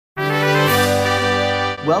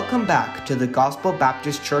Welcome back to the Gospel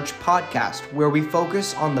Baptist Church podcast, where we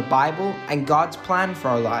focus on the Bible and God's plan for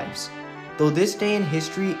our lives. Though this day in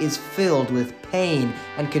history is filled with pain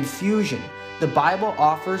and confusion, the Bible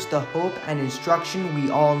offers the hope and instruction we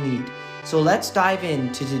all need. So let's dive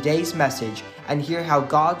into today's message and hear how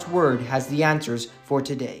God's Word has the answers for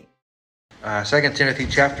today. 2 Timothy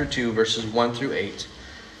chapter 2, verses 1 through 8.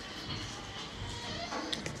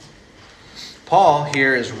 Paul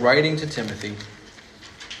here is writing to Timothy.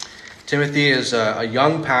 Timothy is a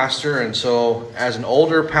young pastor, and so as an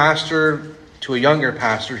older pastor to a younger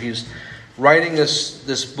pastor, he's writing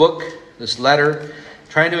this book, this letter,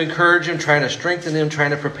 trying to encourage him, trying to strengthen him, trying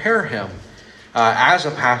to prepare him as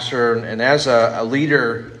a pastor and as a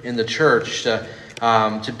leader in the church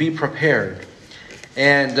to be prepared.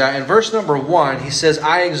 And in verse number 1, he says,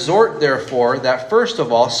 I exhort, therefore, that first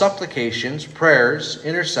of all supplications, prayers,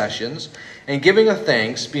 intercessions, and giving of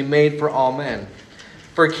thanks be made for all men,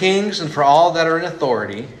 for kings and for all that are in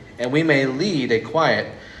authority, and we may lead a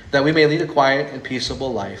quiet and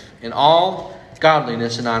peaceable life in all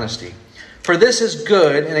godliness and honesty. For this is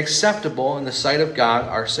good and acceptable in the sight of God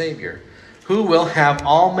our Savior, who will have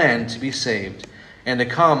all men to be saved and to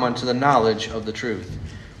come unto the knowledge of the truth.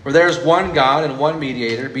 For there is one God and one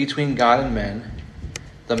mediator between God and men,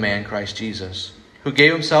 the man Christ Jesus, who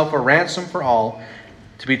gave himself a ransom for all,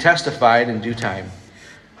 to be testified in due time.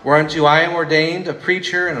 Whereunto I am ordained a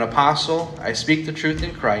preacher and an apostle. I speak the truth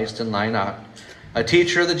in Christ and lie not, a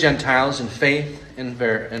teacher of the Gentiles in faith and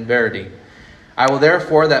verity. I will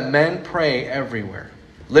therefore that men pray everywhere,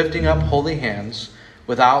 lifting up holy hands,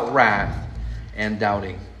 without wrath and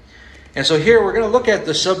doubting. And so here we're going to look at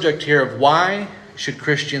the subject here of why should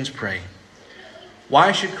Christians pray?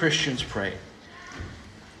 Why should Christians pray?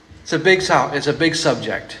 It's a big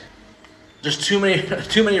subject. There's too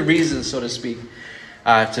many reasons, so to speak,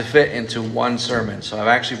 to fit into one sermon. So I've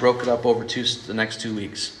actually broke it up over the next 2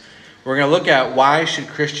 weeks. We're going to look at why should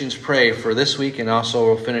Christians pray for this week, and also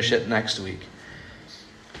we'll finish it next week.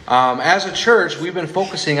 As a church, we've been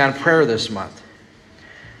focusing on prayer this month.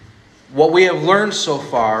 What we have learned so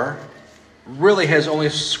far really has only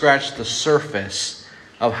scratched the surface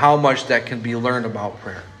of how much that can be learned about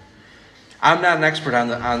prayer. I'm not an expert on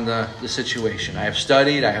the situation. I have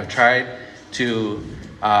studied, I have tried to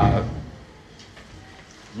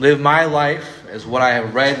live my life as what I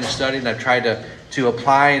have read and studied, and I've tried to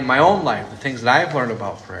apply in my own life the things that I've learned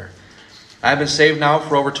about prayer. I've been saved now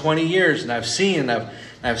for over 20 years, and I've seen the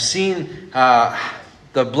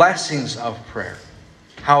blessings of prayer,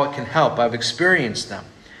 how it can help. I've experienced them.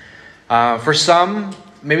 For some,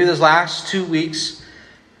 maybe this last 2 weeks,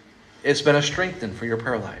 it's been a strengthen for your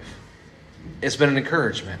prayer life. It's been an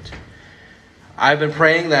encouragement. I've been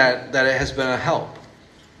praying that it has been a help.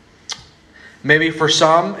 Maybe for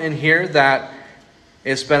some in here that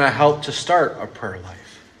it's been a help to start a prayer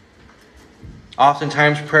life.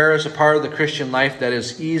 Oftentimes prayer is a part of the Christian life that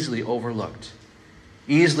is easily overlooked,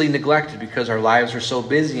 easily neglected because our lives are so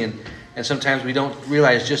busy and sometimes we don't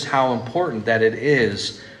realize just how important that it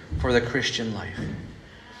is for the Christian life.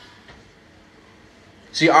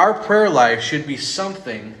 See, our prayer life should be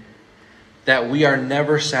something that we are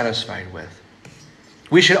never satisfied with.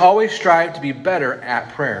 We should always strive to be better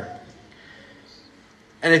at prayer.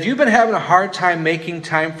 And if you've been having a hard time making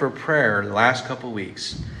time for prayer the last couple of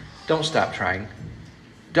weeks, don't stop trying.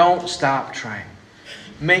 Don't stop trying.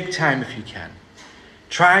 Make time if you can.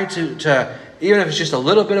 Try to even if it's just a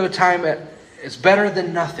little bit of a time, it's better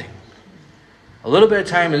than nothing. A little bit of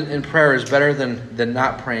time in prayer is better than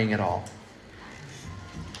not praying at all.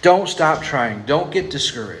 Don't stop trying. Don't get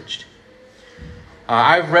discouraged.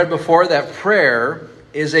 I've read before that prayer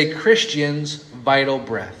is a Christian's vital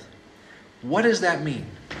breath. What does that mean?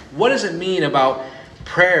 What does it mean about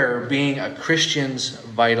prayer being a Christian's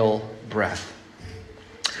vital breath?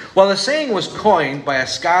 Well, the saying was coined by a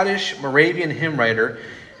Scottish Moravian hymn writer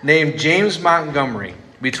named James Montgomery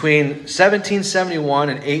between 1771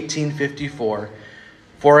 and 1854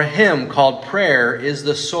 for a hymn called Prayer is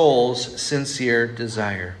the Soul's Sincere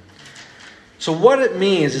Desire. So what it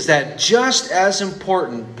means is that just as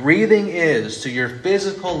important breathing is to your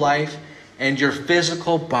physical life and your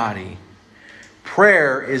physical body,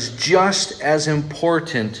 prayer is just as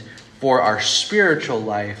important for our spiritual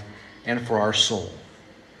life and for our soul.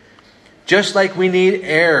 Just like we need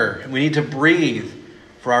air, we need to breathe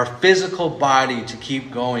for our physical body to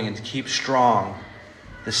keep going and to keep strong,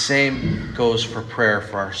 the same goes for prayer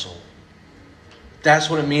for our soul. That's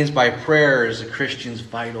what it means by prayer is a Christian's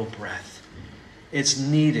vital breath. It's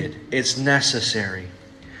needed. It's necessary.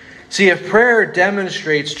 See, if prayer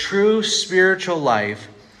demonstrates true spiritual life,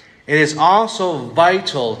 it is also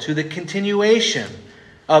vital to the continuation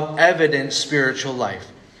of evident spiritual life.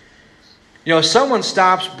 You know, if someone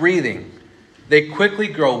stops breathing, they quickly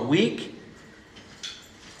grow weak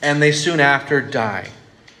and they soon after die.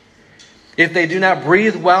 If they do not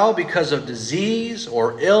breathe well because of disease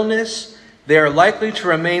or illness, they are likely to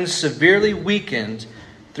remain severely weakened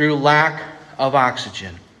through lack of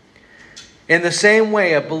oxygen. In the same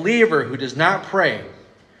way, a believer who does not pray,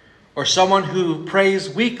 or someone who prays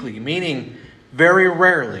weakly, meaning very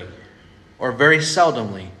rarely or very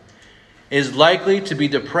seldomly, is likely to be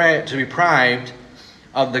deprived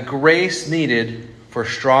of the grace needed for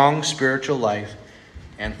strong spiritual life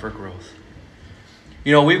and for growth.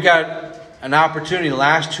 You know, we've got an opportunity the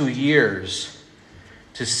last 2 years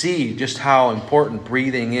to see just how important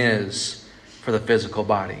breathing is for the physical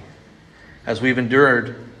body as we've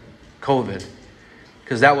endured COVID.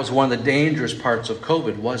 Because that was one of the dangerous parts of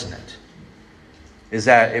COVID, wasn't it? Is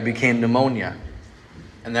that it became pneumonia.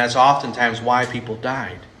 And that's oftentimes why people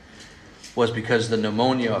died, was because the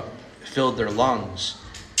pneumonia filled their lungs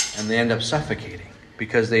and they end up suffocating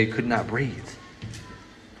because they could not breathe.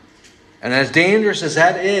 And as dangerous as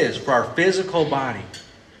that is for our physical body,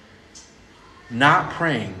 not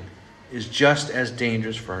praying is just as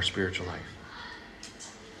dangerous for our spiritual life.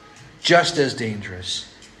 Just as dangerous.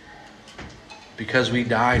 Because we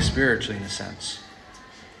die spiritually in a sense.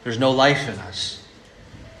 There's no life in us.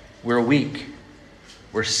 We're weak.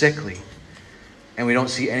 We're sickly. And we don't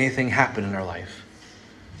see anything happen in our life.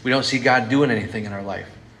 We don't see God doing anything in our life.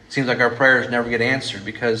 It seems like our prayers never get answered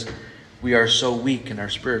because we are so weak in our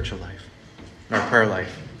spiritual life, in our prayer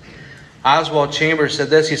life. Oswald Chambers said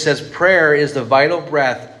this. He says, prayer is the vital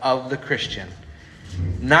breath of the Christian.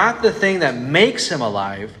 Not the thing that makes him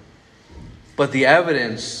alive, but the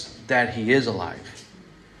evidence that he is alive.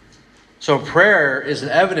 So prayer is an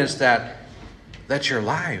evidence that you're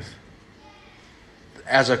alive.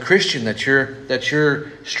 As a Christian, that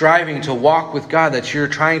you're striving to walk with God, that you're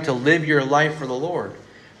trying to live your life for the Lord.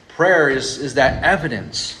 Prayer is that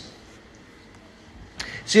evidence.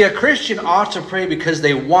 See, a Christian ought to pray because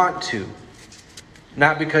they want to,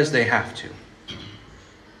 not because they have to.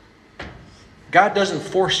 God doesn't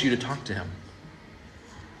force you to talk to Him.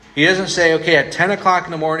 He doesn't say, okay, at 10 o'clock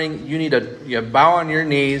in the morning, you bow on your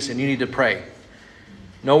knees and you need to pray.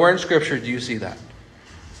 Nowhere in Scripture do you see that.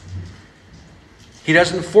 He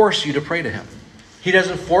doesn't force you to pray to Him. He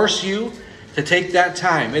doesn't force you to take that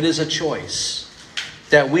time. It is a choice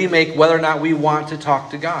that we make whether or not we want to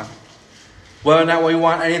talk to God. Whether or not we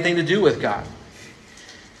want anything to do with God.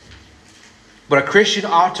 But a Christian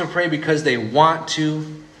ought to pray because they want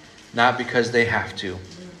to, not because they have to.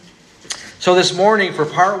 So this morning, for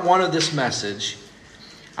part one of this message,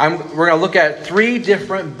 we're going to look at 3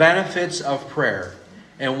 different benefits of prayer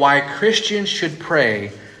and why Christians should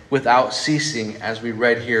pray without ceasing, as we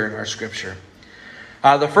read here in our scripture.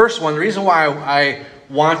 The first one, the reason why I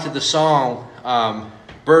wanted the song,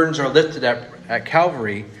 Burdens Are Lifted at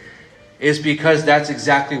Calvary, is because that's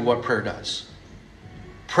exactly what prayer does.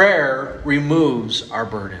 Prayer removes our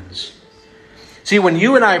burdens. See, when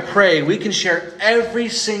you and I pray, we can share every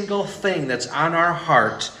single thing that's on our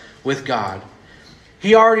heart with God.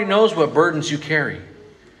 He already knows what burdens you carry.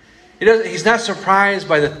 He's not surprised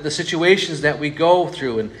by the situations that we go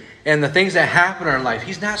through and the things that happen in our life.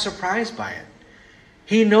 He's not surprised by it.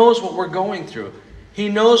 He knows what we're going through. He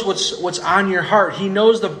knows what's on your heart. He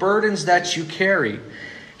knows the burdens that you carry.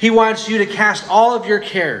 He wants you to cast all of your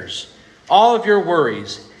cares, all of your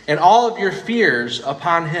worries, and all of your fears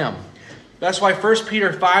upon Him. That's why 1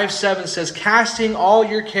 Peter 5:7 says, casting all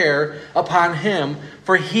your care upon Him,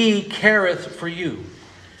 for He careth for you.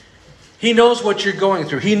 He knows what you're going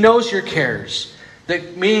through. He knows your cares,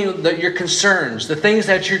 meaning your concerns, the things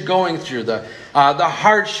that you're going through, the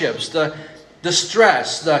hardships, the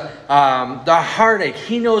stress, the heartache.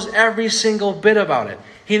 He knows every single bit about it.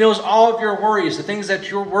 He knows all of your worries, the things that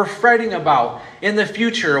we're fretting about in the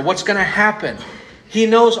future, what's going to happen. He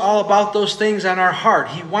knows all about those things on our heart.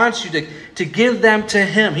 He wants you to give them to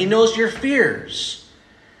Him. He knows your fears.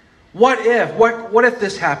 What if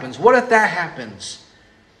this happens? What if that happens?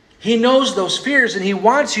 He knows those fears, and He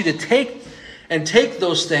wants you to take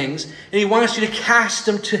those things, and He wants you to cast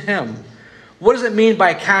them to Him. What does it mean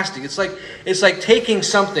by casting? It's like taking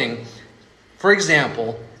something, for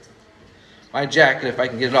example, my jacket, if I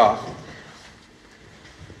can get it off.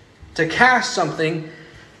 To cast something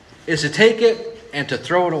is to take it and to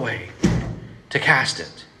throw it away. To cast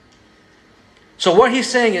it. So what He's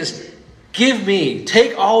saying is,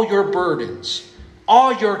 take all your burdens,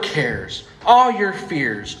 all your cares, all your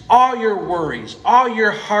fears, all your worries, all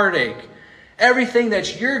your heartache, everything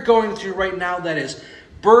that you're going through right now that is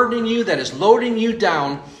burdening you, that is loading you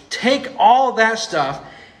down. Take all that stuff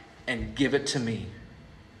and give it to me.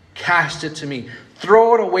 Cast it to me.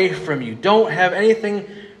 Throw it away from you. Don't have anything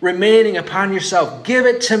remaining upon yourself. Give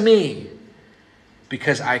it to me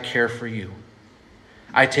because I care for you.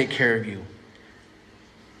 I take care of you.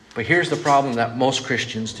 But here's the problem that most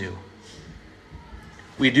Christians do.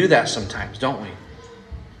 We do that sometimes, don't we?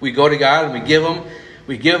 We go to God and we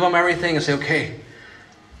give him everything and say, okay,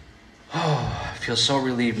 I feel so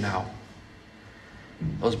relieved now.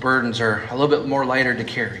 Those burdens are a little bit more lighter to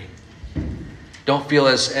carry. Don't feel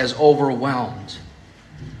as overwhelmed.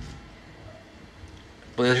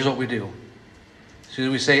 But here's what we do. As soon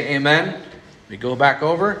as we say amen, we go back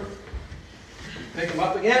over, pick them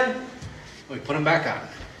up again, and we put them back on.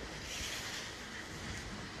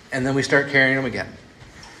 And then we start carrying them again.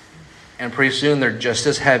 And pretty soon they're just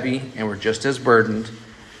as heavy and we're just as burdened.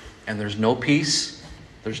 And there's no peace.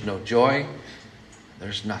 There's no joy.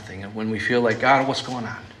 There's nothing. And when we feel like, God, what's going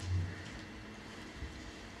on?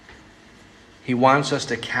 He wants us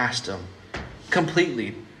to cast them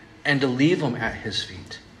completely and to leave them at his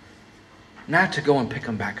feet. Not to go and pick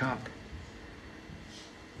them back up.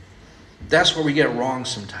 That's where we get it wrong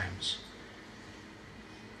sometimes.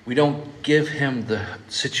 We don't give him the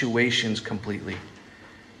situations completely.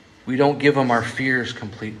 We don't give him our fears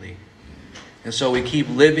completely. And so we keep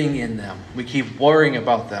living in them. We keep worrying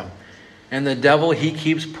about them. And the devil, he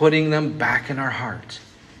keeps putting them back in our heart.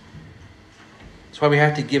 That's why we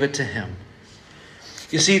have to give it to him.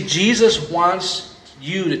 You see, Jesus wants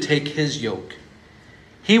you to take his yoke.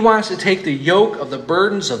 He wants to take the yoke of the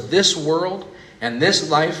burdens of this world and this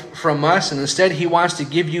life from us, and instead he wants to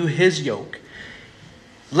give you his yoke.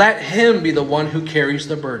 Let him be the one who carries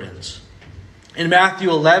the burdens. In Matthew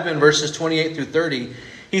 11, verses 28 through 30,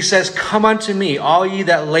 he says, "Come unto me, all ye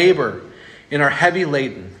that labor and are heavy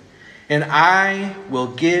laden, and I will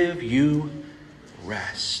give you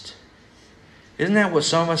rest." Isn't that what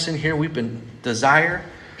some of us in here, we've been desire?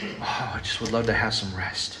 Oh, I just would love to have some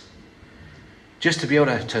rest. Just to be able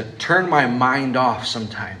to turn my mind off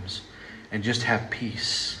sometimes and just have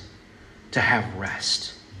peace, to have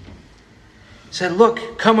rest. He said,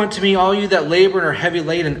 "Look, come unto me, all you that labor and are heavy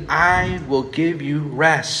laden, I will give you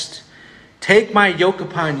rest. Take my yoke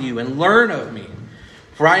upon you and learn of me,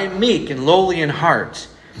 for I am meek and lowly in heart,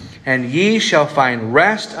 and ye shall find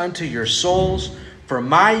rest unto your souls, for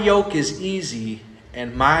my yoke is easy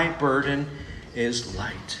and my burden is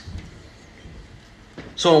light."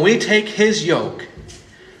 So when we take his yoke,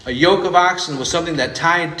 a yoke of oxen was something that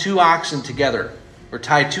tied two oxen together, or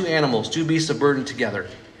tied two animals, two beasts of burden together.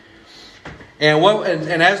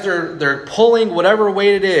 And as they're pulling whatever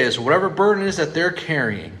weight it is, or whatever burden it is that they're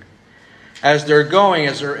carrying, as they're going,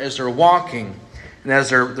 as they're walking, and as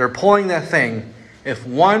they're pulling that thing, if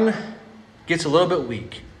one gets a little bit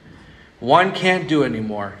weak, one can't do it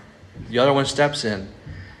anymore, the other one steps in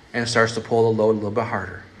and starts to pull the load a little bit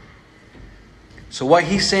harder. So what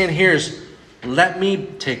he's saying here is, let me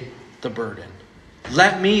take the burden.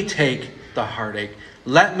 Let me take the heartache.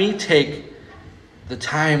 Let me take the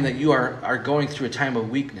time that you are going through a time of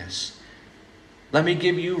weakness. Let me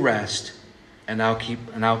give you rest, and I'll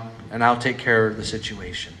take care of the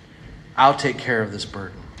situation. I'll take care of this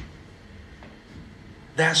burden.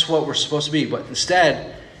 That's what we're supposed to be. But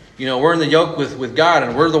instead, we're in the yoke with God,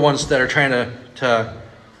 and we're the ones that are trying to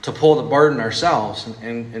pull the burden ourselves.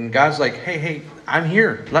 And God's like, hey, I'm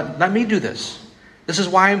here. Let me do this. This is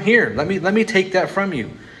why I'm here. Let me take that from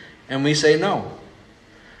you. And we say, no,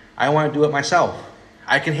 I want to do it myself.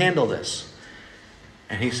 I can handle this.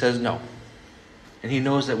 And he says no. And he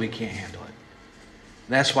knows that we can't handle it. And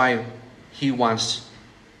that's why he wants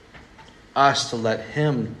us to let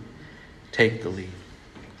him take the lead.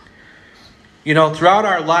 Throughout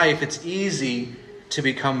our life, it's easy to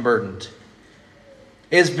become burdened.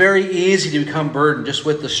 It's very easy to become burdened just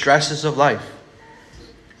with the stresses of life.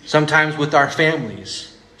 Sometimes with our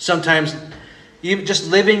families. Sometimes even just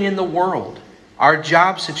living in the world. Our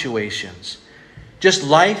job situations. Just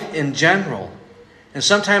life in general. And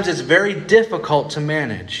sometimes it's very difficult to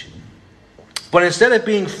manage. But instead of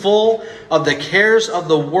being full of the cares of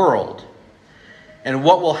the world and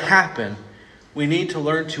what will happen, we need to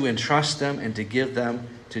learn to entrust them and to give them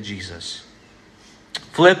to Jesus.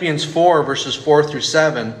 Philippians 4, verses 4 through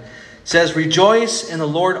 7 says, "Rejoice in the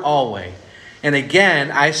Lord always. And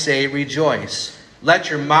again I say rejoice.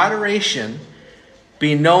 Let your moderation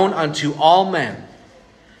be known unto all men.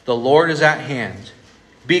 The Lord is at hand.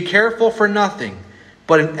 Be careful for nothing,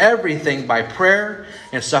 but in everything by prayer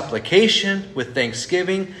and supplication with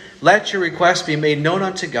thanksgiving, let your requests be made known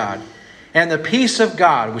unto God. And the peace of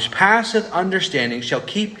God, which passeth understanding, shall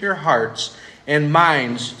keep your hearts and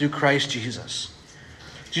minds through Christ Jesus."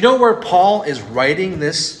 Do you know where Paul is writing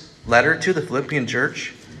this letter to the Philippian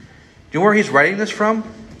church? Do you know where he's writing this from?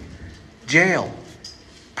 Jail.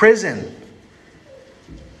 Prison.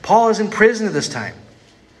 Paul is in prison at this time.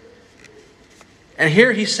 And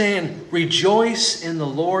here he's saying, rejoice in the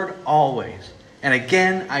Lord always. And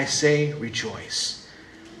again, I say rejoice.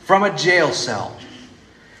 From a jail cell.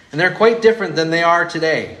 And they're quite different than they are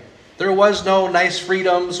today. There was no nice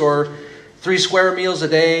freedoms or 3 square meals a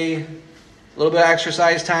day, a little bit of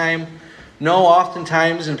exercise time. No,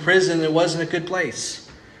 oftentimes in prison it wasn't a good place.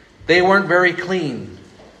 They weren't very clean.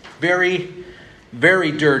 Very,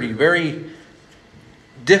 very dirty. Very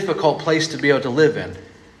difficult place to be able to live in.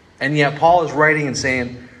 And yet Paul is writing and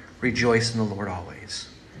saying, rejoice in the Lord always.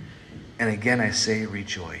 And again I say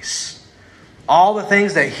rejoice. All the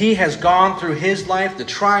things that he has gone through his life, the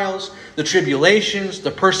trials, the tribulations,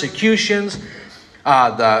 the persecutions,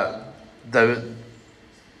 the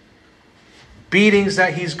beatings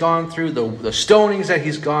that he's gone through, the stonings that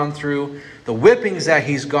he's gone through, the whippings that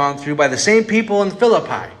he's gone through by the same people in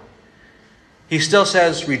Philippi. He still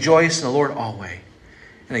says, rejoice in the Lord always.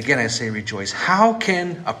 And again I say rejoice. How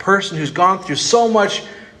can a person who's gone through so much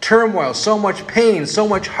turmoil, so much pain, so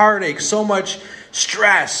much heartache, so much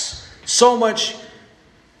stress, so much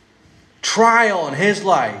trial in his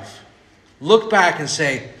life, look back and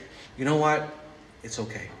say, you know what? It's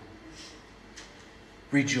okay.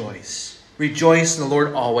 Rejoice. Rejoice in the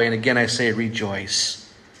Lord always. And again I say rejoice.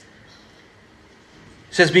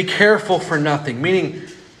 It says be careful for nothing. Meaning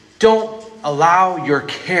don't allow your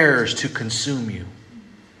cares to consume you.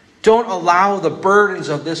 Don't allow the burdens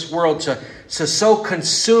of this world to so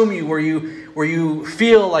consume you where you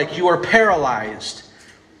feel like you are paralyzed.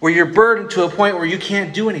 Where you're burdened to a point where you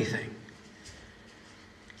can't do anything.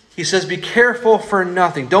 He says, be careful for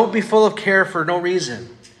nothing. Don't be full of care for no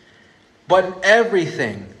reason. But in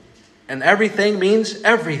everything. And everything means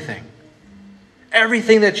everything.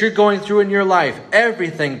 Everything that you're going through in your life.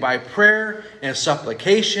 Everything by prayer and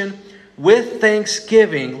supplication. With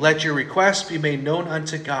thanksgiving, let your requests be made known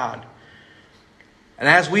unto God. And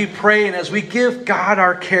as we pray and as we give God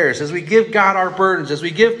our cares, as we give God our burdens, as we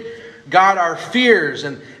give God our fears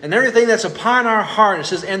and everything that's upon our heart. It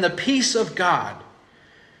says, and the peace of God,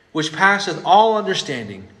 which passeth all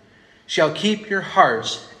understanding, shall keep your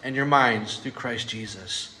hearts and your minds through Christ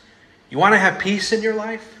Jesus. You want to have peace in your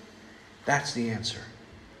life? That's the answer.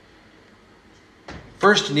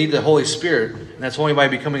 First, you need the Holy Spirit, and that's only by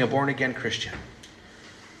becoming a born-again Christian.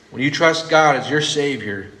 When you trust God as your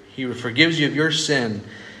Savior, He forgives you of your sin,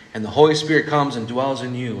 and the Holy Spirit comes and dwells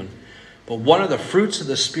in you. But one of the fruits of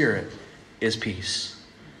the Spirit is peace.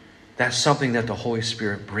 That's something that the Holy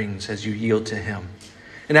Spirit brings as you yield to Him.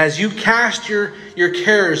 And as you cast your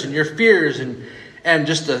cares and your fears and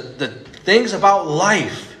just the things about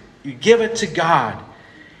life, you give it to God.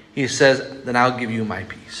 He says, then I'll give you my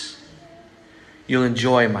peace. You'll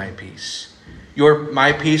enjoy my peace.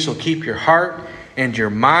 My peace will keep your heart and your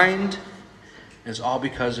mind. And it's all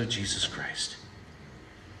because of Jesus Christ.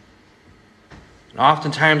 And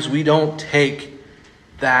oftentimes we don't take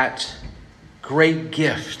that great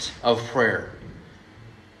gift of prayer.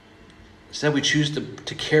 Instead, we choose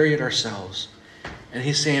to carry it ourselves. And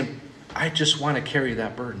He's saying, I just want to carry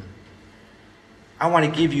that burden. I want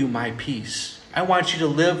to give you my peace. I want you to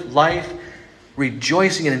live life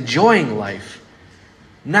rejoicing and enjoying life.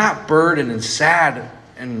 Not burdened and sad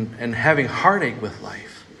and having heartache with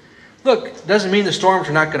life. Look, it doesn't mean the storms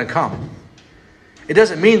are not going to come. It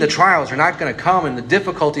doesn't mean the trials are not going to come and the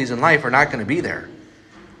difficulties in life are not going to be there.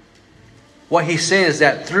 What He's saying is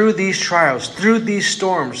that through these trials, through these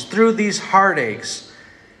storms, through these heartaches,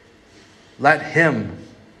 let Him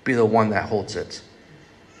be the one that holds it.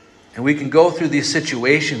 And we can go through these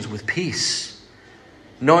situations with peace,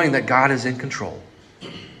 knowing that God is in control.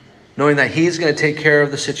 Knowing that He's going to take care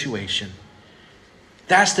of the situation.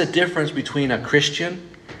 That's the difference between a Christian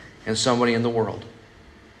and somebody in the world.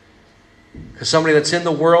 Because somebody that's in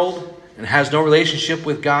the world and has no relationship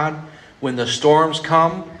with God, when the storms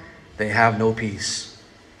come, they have no peace.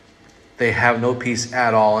 They have no peace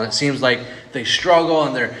at all. And it seems like they struggle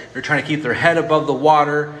and they're trying to keep their head above the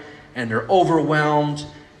water and they're overwhelmed.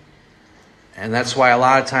 And that's why a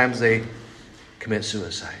lot of times they commit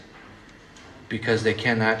suicide. Because they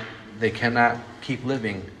cannot keep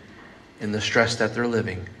living in the stress that they're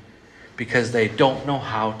living. Because they don't know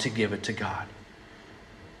how to give it to God.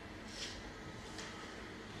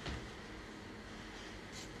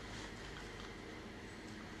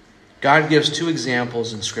 God gives 2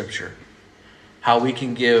 examples in Scripture how we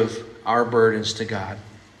can give our burdens to God.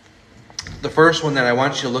 The first one that I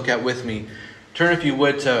want you to look at with me, turn if you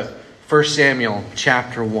would to 1 Samuel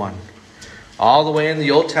chapter 1. All the way in the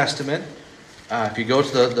Old Testament, If you go to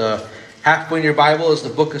the halfway in your Bible is the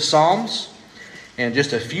book of Psalms. And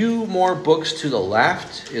just a few more books to the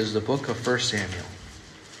left is the book of 1 Samuel.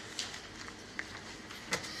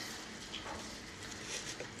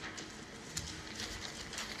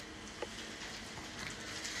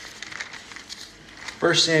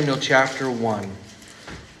 First Samuel chapter 1.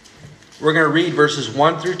 We're going to read verses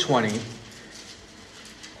 1 through 20.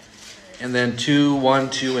 And then 2, 1,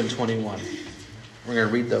 2, and 21. We're going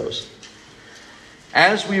to read those.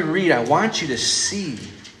 As we read, I want you to see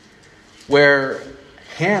where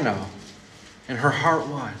Hannah and her heart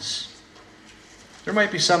was. There might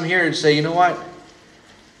be some here and say, you know what?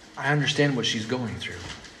 I understand what she's going through.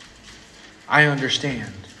 I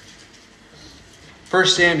understand. 1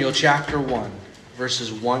 Samuel chapter 1,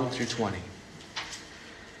 verses 1 through 20. It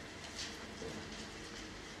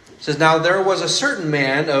says, Now there was a certain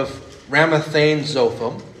man of Ramathaim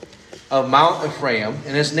Zophim, of Mount Ephraim,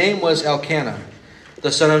 and his name was Elkanah,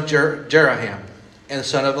 the son of Jeraham, and the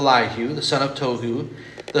son of Elihu, the son of Tohu,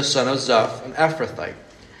 the son of Zuph, an Ephrathite.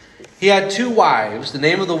 He had 2 wives. The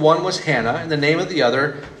name of the one was Hannah, and the name of the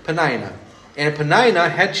other Peninnah. And Peninnah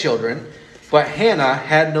had children, but Hannah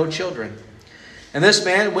had no children. And this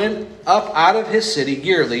man went up out of his city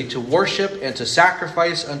yearly to worship and to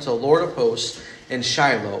sacrifice unto the Lord of hosts in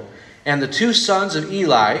Shiloh. And the 2 sons of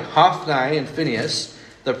Eli, Hophni and Phinehas,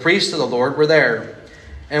 the priests of the Lord, were there.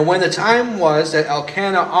 And when the time was that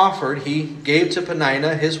Elkanah offered, he gave to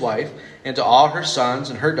Peninnah his wife, and to all her sons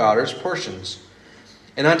and her daughters portions.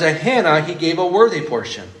 And unto Hannah he gave a worthy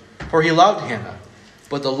portion, for he loved Hannah,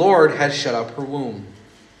 but the Lord had shut up her womb.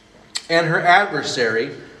 And her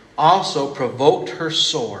adversary also provoked her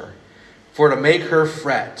sore, for to make her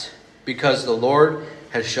fret, because the Lord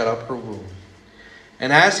had shut up her womb.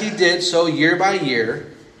 And as he did so year by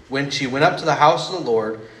year, when she went up to the house of the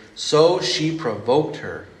Lord, so she provoked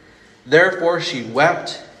her. Therefore she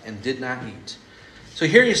wept and did not eat. So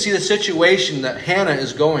here you see the situation that Hannah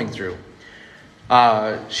is going through.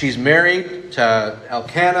 She's married to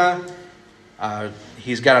Elkanah.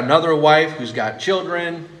 He's got another wife who's got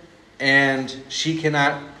children, and she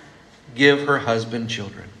cannot give her husband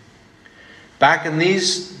children. Back in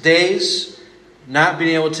these days, not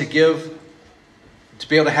being able to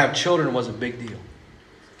be able to have children was a big deal.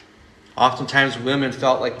 Oftentimes women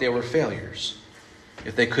felt like they were failures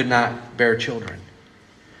if they could not bear children.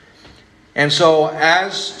 And so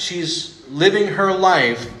as she's living her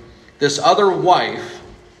life, this other wife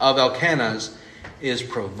of Elkanah's is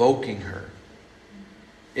provoking her,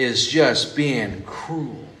 is just being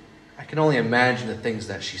cruel. I can only imagine the things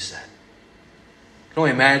that she said. I can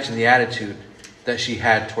only imagine the attitude that she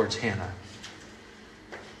had towards Hannah.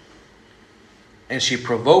 And she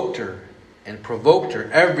provoked her and provoked her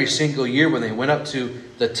every single year when they went up to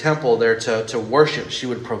the temple there to worship. She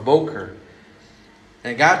would provoke her.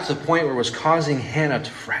 And it got to the point where it was causing Hannah to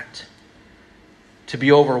fret, to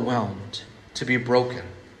be overwhelmed, to be broken.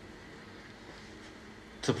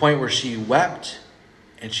 To the point where she wept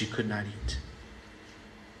and she could not eat.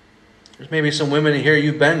 There's maybe some women in here,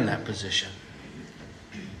 you've been in that position,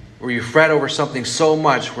 where you fret over something so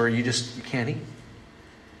much where you can't eat.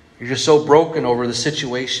 You're just so broken over the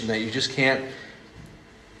situation that you just can't,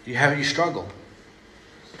 you struggle.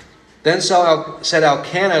 Then said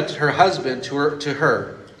Elkanah, her husband, to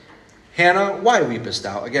her, Hannah, why weepest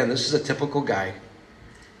thou? Again, this is a typical guy.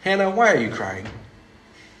 Hannah, why are you crying?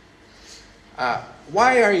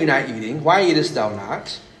 Why are you not eating? Why eatest thou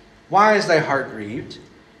not? Why is thy heart grieved?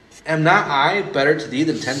 Am not I better to thee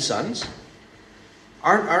than 10 sons?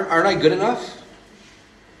 Aren't I good enough?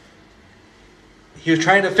 He was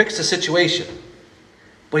trying to fix the situation,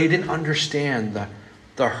 but he didn't understand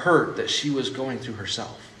the hurt that she was going through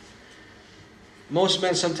herself. Most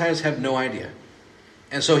men sometimes have no idea.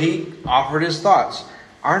 And so he offered his thoughts.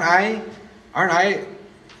 Aren't I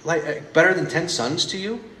like better than 10 sons to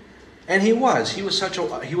you? And he was. He was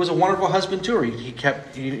a wonderful husband to her.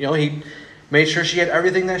 He made sure she had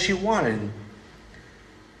everything that she wanted.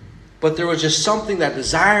 But there was just something, that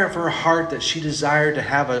desire of her heart, that she desired to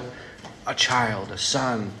have a child, a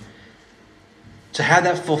son, to have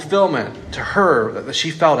that fulfillment to her that she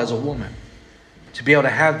felt as a woman, to be able to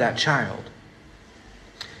have that child.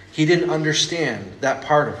 He didn't understand that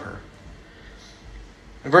part of her.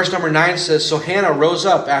 And verse number 9 says, So Hannah rose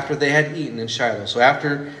up after they had eaten in Shiloh. So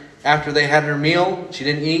after they had her meal, she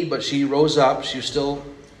didn't eat, but she rose up. She was still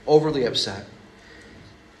overly upset.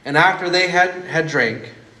 And after they had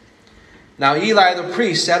drank, now Eli the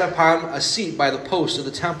priest sat upon a seat by the post of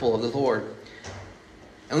the temple of the Lord.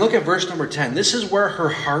 And look at verse number 10. This is where her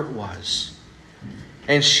heart was.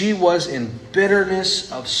 And she was in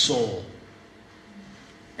bitterness of soul.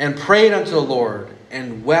 and prayed unto the Lord,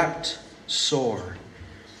 and wept sore.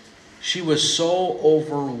 She was so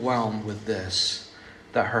overwhelmed with this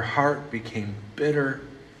that her heart became bitter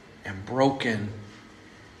and broken,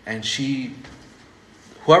 and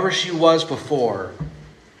whoever she was before,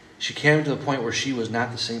 she came to the point where she was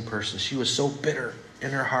not the same person. She was so bitter in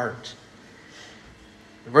her heart.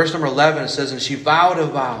 In verse number 11, it says, and she vowed a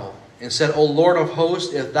vow, and said, O Lord of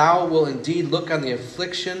hosts, if thou wilt indeed look on the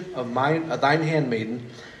affliction of thine handmaiden,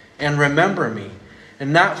 and remember me,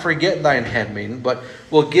 and not forget thine handmaiden, but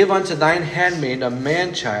will give unto thine handmaiden a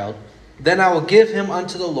man-child, then I will give him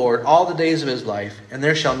unto the Lord all the days of his life, and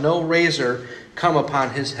there shall no razor come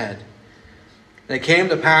upon his head. And it came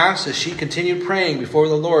to pass, as she continued praying before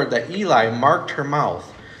the Lord, that Eli marked her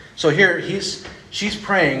mouth. So here, she's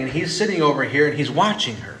praying, and he's sitting over here, and he's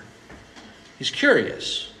watching her. He's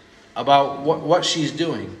curious about what she's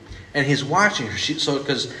doing, and he's watching her.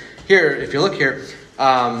 Because here, if you look here,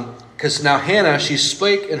 because now Hannah, she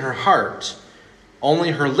spake in her heart.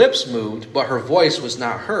 Only her lips moved, but her voice was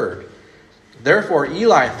not heard. Therefore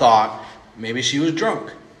Eli thought maybe she was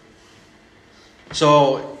drunk.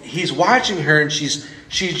 So he's watching her, and she's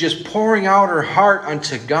just pouring out her heart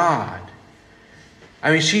unto God.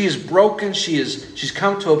 I mean, she is broken. She's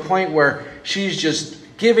come to a point where she's just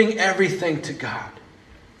giving everything to God.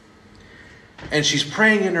 And she's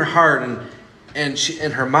praying in her heart, and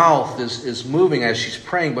her mouth is moving as she's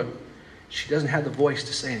praying, but she doesn't have the voice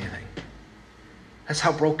to say anything. That's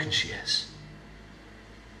how broken she is.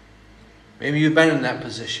 Maybe you've been in that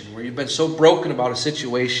position where you've been so broken about a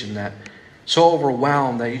situation, that so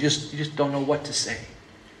overwhelmed that you just don't know what to say.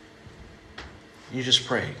 You just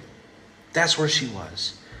pray. That's where she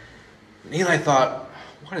was. And Eli thought,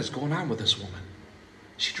 what is going on with this woman?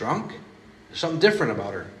 Is she drunk? There's something different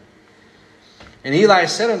about her. And Eli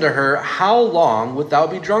said unto her, how long wilt thou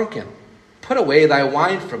be drunken? Put away thy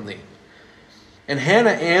wine from thee. And Hannah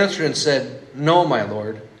answered and said, no, my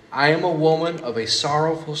Lord, I am a woman of a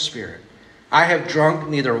sorrowful spirit. I have drunk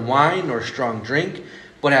neither wine nor strong drink,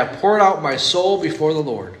 but have poured out my soul before the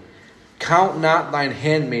Lord. Count not thine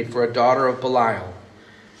handmaid for a daughter of Belial,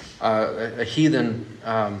 a heathen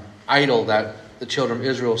idol that the children of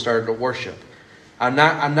Israel started to worship. I'm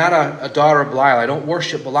not a daughter of Belial. I don't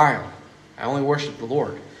worship Belial. I only worship the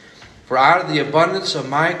Lord. For out of the abundance of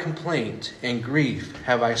my complaint and grief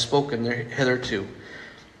have I spoken hitherto.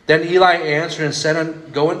 Then Eli answered and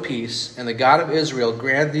said, go in peace, and the God of Israel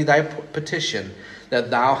grant thee thy petition that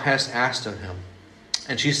thou hast asked of him.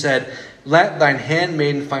 And she said, let thine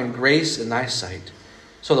handmaiden find grace in thy sight.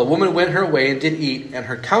 So the woman went her way and did eat, and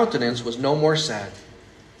her countenance was no more sad.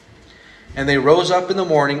 And they rose up in the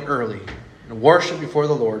morning early, and worshipped before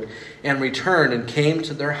the Lord, and returned and came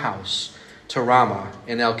to their house to Ramah.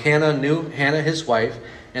 And Elkanah knew Hannah his wife,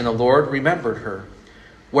 and the Lord remembered her.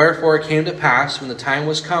 Wherefore it came to pass, when the time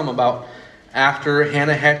was come about after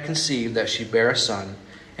Hannah had conceived, that she bare a son,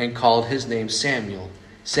 and called his name Samuel,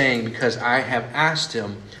 saying, because I have asked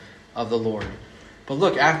him of the Lord. But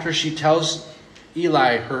look, after she tells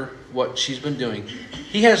Eli what she's been doing,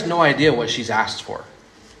 he has no idea what she's asked for.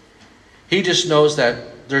 He just knows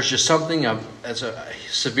that there's just something as a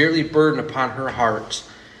severely burdened upon her heart.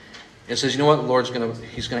 It says, you know what, the Lord's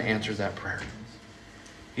He's going to answer that prayer.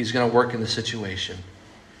 He's going to work in the situation.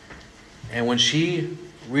 And when she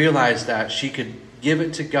realized that she could give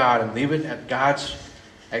it to God and leave it at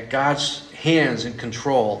God's hands and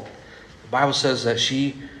control, the Bible says that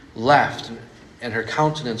she left and her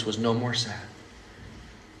countenance was no more sad.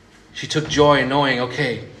 She took joy in knowing,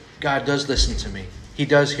 okay, God does listen to me. He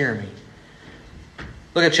does hear me.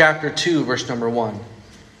 Look at chapter 2, verse number 1.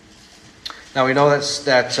 Now we know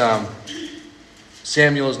that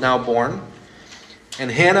Samuel is now born. And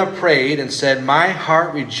Hannah prayed and said, my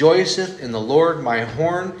heart rejoiceth in the Lord, my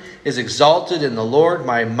horn is exalted in the Lord,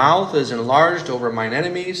 my mouth is enlarged over mine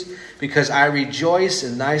enemies, because I rejoice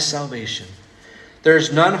in thy salvation. There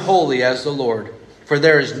is none holy as the Lord, for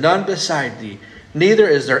there is none beside thee, neither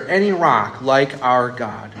is there any rock like our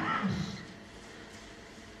God.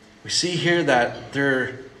 We see here that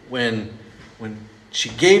when she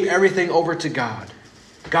gave everything over to God,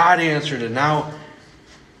 God answered, and now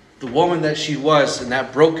the woman that she was in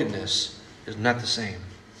that brokenness is not the same.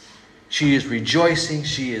 She is rejoicing.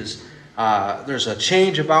 She is. There's a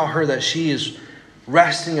change about her, that she is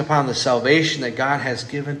resting upon the salvation that God has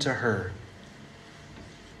given to her.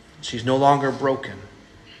 She's no longer broken.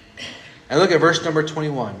 And look at verse number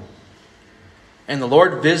 21. And the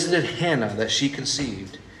Lord visited Hannah, that she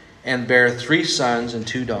conceived, and bare 3 sons and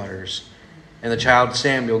 2 daughters. And the child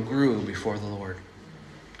Samuel grew before the Lord.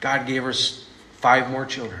 God gave her 5 more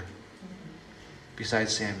children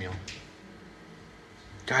besides Samuel.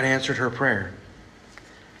 God answered her prayer.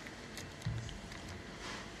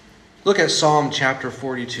 Look at Psalm chapter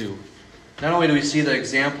 42. Not only do we see the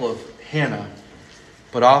example of Hannah,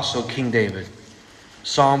 but also King David.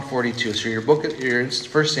 Psalm 42. So you're in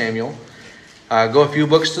 1 Samuel. Go a few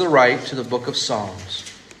books to the right to the book of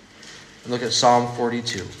Psalms. And look at Psalm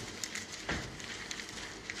 42.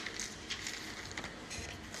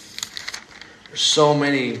 There's so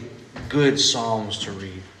many good psalms to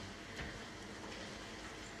read.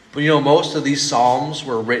 But most of these psalms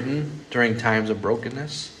were written during times of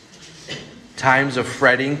brokenness, times of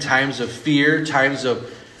fretting, times of fear, times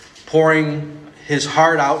of pouring his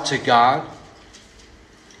heart out to God.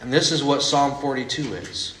 And this is what Psalm 42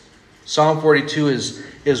 is. Psalm 42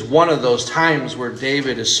 is one of those times where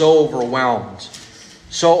David is so overwhelmed,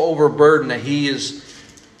 so overburdened that he is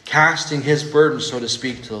casting his burden, so to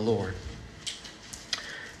speak, to the Lord.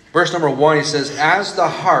 Verse number 1, he says, "As the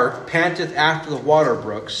hart panteth after the water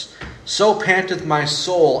brooks, so panteth my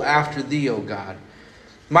soul after thee, O God.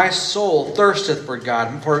 My soul thirsteth for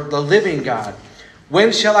God, for the living God.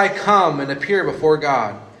 When shall I come and appear before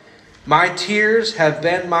God? My tears have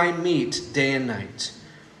been my meat day and night,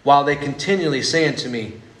 while they continually say unto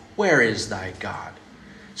me, Where is thy God?"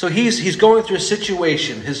 So he's going through a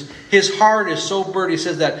situation. His heart is so burdened. He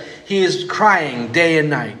says that he is crying day and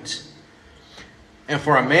night. And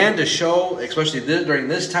for a man to show, especially during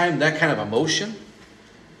this time, that kind of emotion,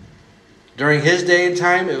 during his day and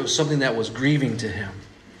time, it was something that was grieving to him.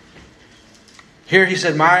 Here he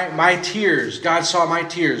said, my tears, God saw my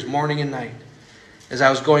tears morning and night as I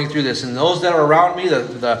was going through this. And those that are around me,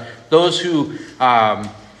 those who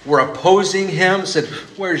were opposing him, said,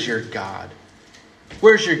 "Where's your God?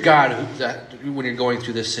 Where's your God when you're going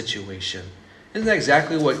through this situation?" Isn't that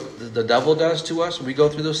exactly what the devil does to us when we go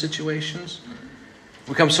through those situations?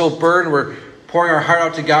 We become so burdened, we're pouring our heart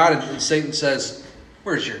out to God, and Satan says,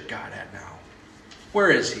 "Where's your God at now? Where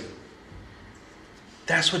is he?"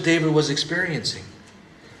 That's what David was experiencing.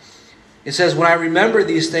 It says, "When I remember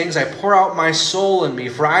these things, I pour out my soul in me,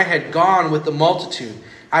 for I had gone with the multitude.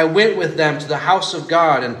 I went with them to the house of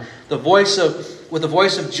God, and with the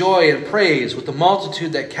voice of joy and praise, with the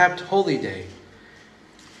multitude that kept holy day.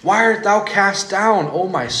 Why art thou cast down, O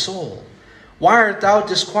my soul? Why art thou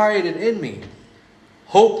disquieted in me?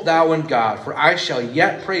 Hope thou in God, for I shall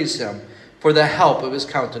yet praise him for the help of his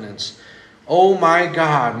countenance. O my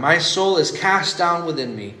God, my soul is cast down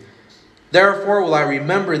within me. Therefore will I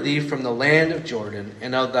remember thee from the land of Jordan,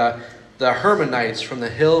 and of the Hermonites from the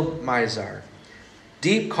hill Mizar.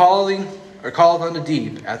 Deep calleth unto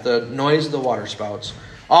deep at the noise of the waterspouts.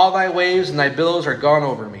 All thy waves and thy billows are gone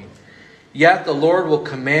over me. Yet the Lord will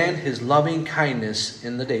command his loving kindness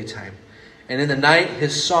in the daytime, and in the night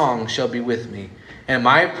his song shall be with me, and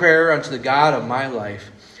my prayer unto the God of my life.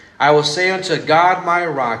 I will say unto God my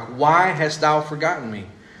rock, Why hast thou forgotten me?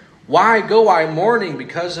 Why go I mourning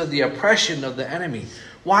because of the oppression of the enemy?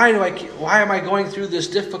 Why am I going through this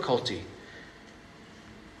difficulty?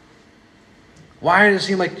 Why does it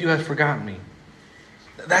seem like you have forgotten me?"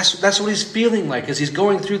 That's what he's feeling like as he's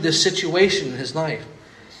going through this situation in his life.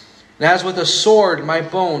 "And as with a sword my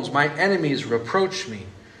bones, my enemies reproach me,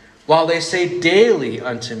 while they say daily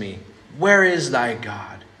unto me, Where is thy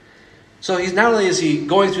God?" So he's not only is he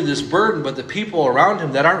going through this burden, but the people around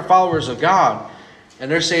him that aren't followers of God,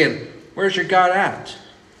 and they're saying, "Where's your God at?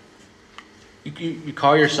 You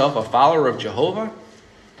call yourself a follower of Jehovah?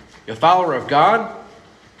 You're a follower of God?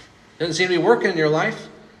 Doesn't seem to be working in your life.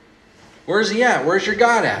 Where's he at? Where's your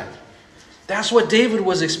God at?" That's what David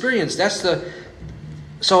was experiencing.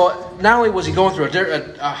 So not only was he going through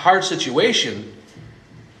a hard situation,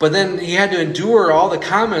 but then he had to endure all the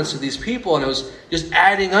comments of these people, and it was just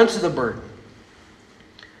adding unto the burden.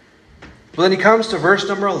 But then he comes to verse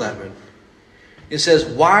number 11. It says,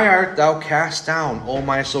 "Why art thou cast down, O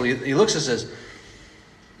my soul?" He looks and says,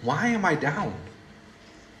 "Why am I down?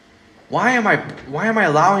 Why am I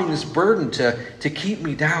allowing this burden to keep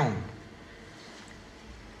me down?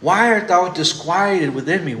 Why art thou disquieted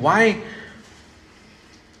within me? Why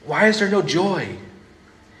is there no joy?"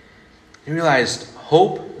 He realized,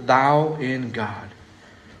 "Hope thou in God,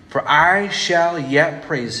 for I shall yet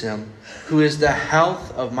praise him, who is the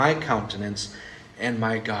health of my countenance and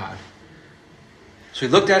my God." So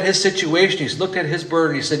he looked at his situation, he's looked at his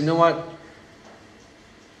burden, he said, "You know what?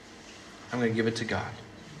 I'm going to give it to God.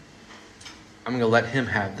 I'm going to let him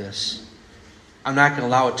have this. I'm not going to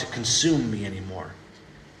allow it to consume me anymore.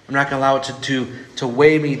 I'm not going to allow it to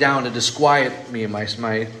weigh me down, to disquiet me in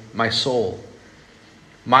my soul.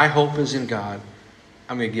 My hope is in God.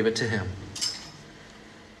 I'm going to give it to him.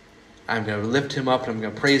 I'm going to lift him up, and I'm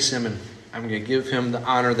going to praise him, and I'm going to give him the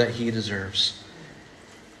honor that he deserves."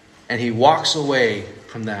 And he walks away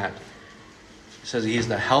from that. He says, he is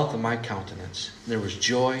the health of my countenance. And there was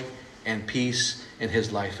joy and peace in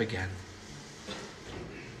his life again.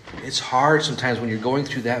 It's hard sometimes when you're going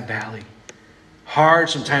through that valley. Hard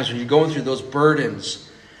sometimes when you're going through those burdens.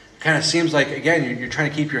 It kind of seems like, again, you're trying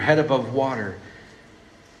to keep your head above water.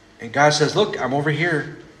 And God says, look, I'm over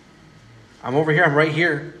here. I'm over here. I'm right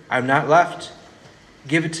here. I'm not left.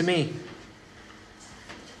 Give it to me.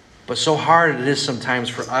 But so hard it is sometimes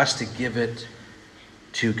for us to give it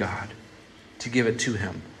to God, to give it to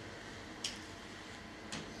him.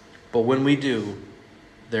 But when we do,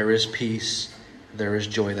 there is peace, there is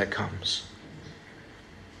joy that comes.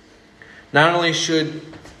 Not only should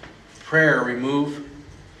prayer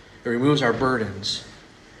removes our burdens,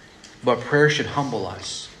 but prayer should humble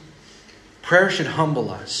us. Prayer should humble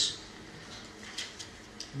us.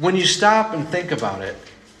 When you stop and think about it,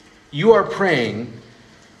 you are praying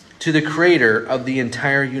to the creator of the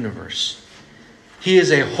entire universe. He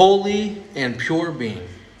is a holy and pure being.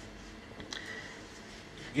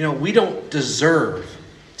 You know, we don't deserve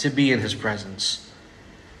to be in his presence.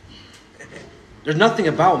 There's nothing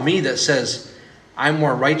about me that says I'm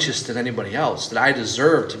more righteous than anybody else, that I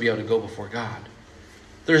deserve to be able to go before God.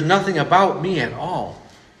 There's nothing about me at all.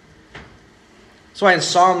 That's why in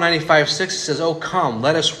Psalm 95:6 it says, "Oh, come,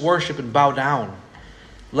 let us worship and bow down.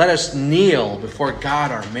 Let us kneel before God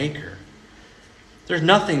our Maker." There's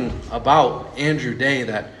nothing about Andrew Day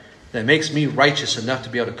that makes me righteous enough to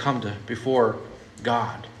be able to come before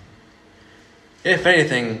God. If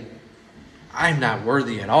anything, I'm not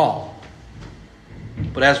worthy at all.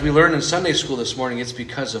 But as we learned in Sunday school this morning, it's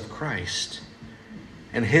because of Christ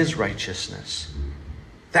and his righteousness.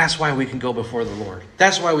 That's why we can go before the Lord.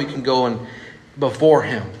 That's why we can go before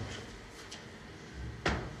him.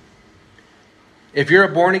 If you're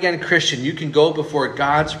a born-again Christian, you can go before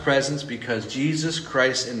God's presence because Jesus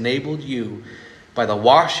Christ enabled you by the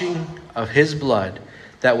washing of his blood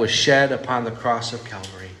that was shed upon the cross of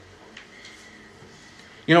Calvary.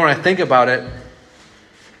 You know, when I think about it,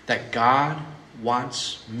 that God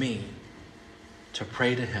wants me to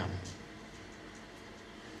pray to him.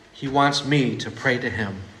 He wants me to pray to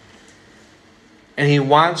him. And he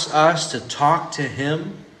wants us to talk to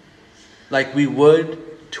him like we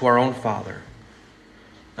would to our own father.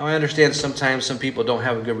 Now, I understand sometimes some people don't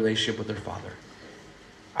have a good relationship with their father.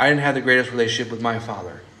 I didn't have the greatest relationship with my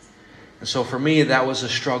father. And so for me, that was a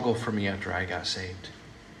struggle for me after I got saved.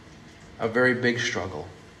 A very big struggle.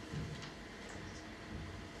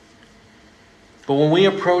 But when we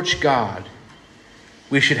approach God,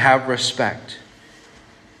 we should have respect.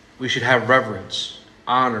 We should have reverence,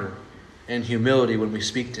 honor, and humility when we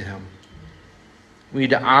speak to him. We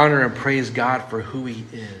need to honor and praise God for who he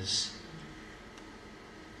is.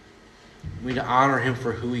 We need to honor him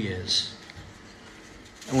for who he is.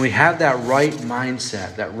 And when we have that right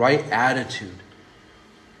mindset, that right attitude,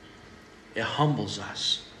 it humbles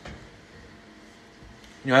us.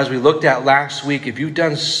 You know, as we looked at last week, if you've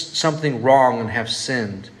done something wrong and have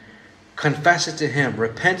sinned, confess it to him,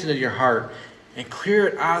 repent it in your heart, and clear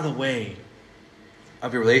it out of the way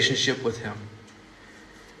of your relationship with him.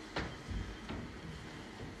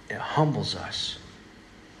 It humbles us.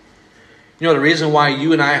 You know, the reason why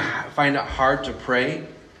you and I find it hard to pray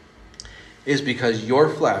is because your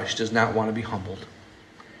flesh does not want to be humbled.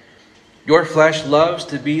 Your flesh loves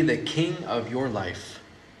to be the king of your life.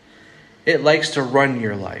 It likes to run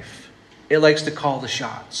your life. It likes to call the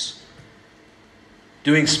shots.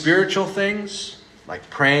 Doing spiritual things like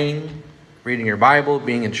praying, reading your Bible,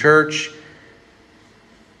 being in church,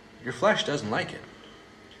 your flesh doesn't like it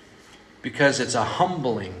because it's a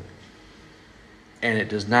humbling and it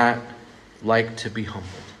does not like to be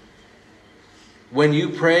humbled. When you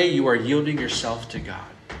pray, you are yielding yourself to God.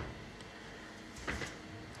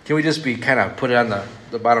 Can we just put it on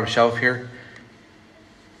the bottom shelf here?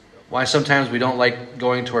 Why sometimes we don't like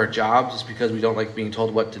going to our jobs is because we don't like being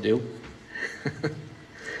told what to do.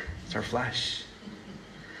 It's our flesh.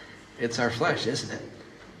 It's our flesh, isn't it?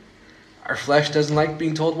 Our flesh doesn't like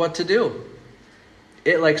being told what to do.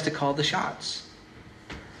 It likes to call the shots.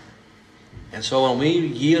 And so when we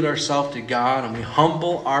yield ourselves to God and we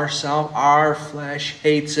humble ourselves, our flesh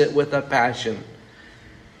hates it with a passion.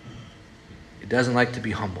 It doesn't like to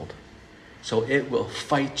be humbled. So it will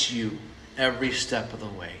fight you every step of the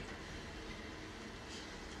way.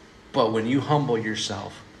 But when you humble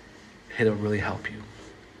yourself, it'll really help you.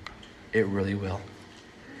 It really will.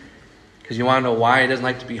 Because you want to know why it doesn't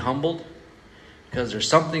like to be humbled? Because there's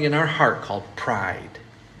something in our heart called pride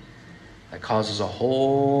that causes a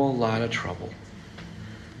whole lot of trouble.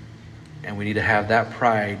 And we need to have that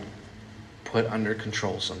pride put under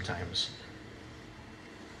control sometimes.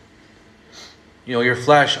 Your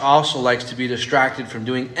flesh also likes to be distracted from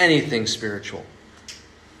doing anything spiritual.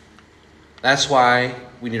 That's why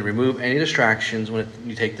we need to remove any distractions when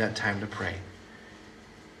you take that time to pray.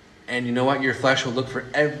 And you know what? Your flesh will look for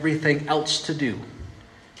everything else to do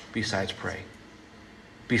besides pray,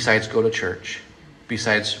 besides go to church,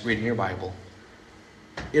 besides reading your Bible.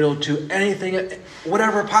 It'll do anything,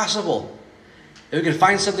 whatever possible. If it can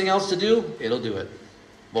find something else to do, it'll do it,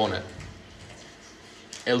 won't it?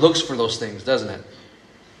 It looks for those things, doesn't it?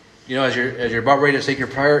 As you're about ready to take your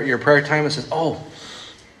prayer time, it says, "Oh,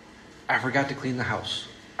 I forgot to clean the house.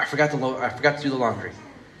 I forgot to do the laundry.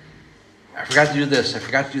 I forgot to do this. I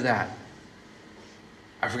forgot to do that.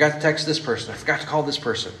 I forgot to text this person. I forgot to call this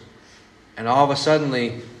person." And all of a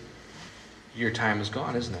sudden, your time is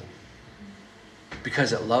gone, isn't it?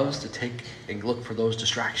 Because it loves to take and look for those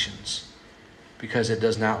distractions. Because it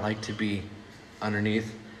does not like to be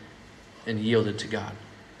underneath and yielded to God.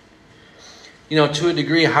 To a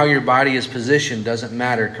degree, how your body is positioned doesn't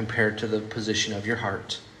matter compared to the position of your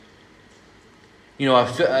heart.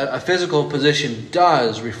 A physical position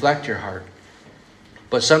does reflect your heart.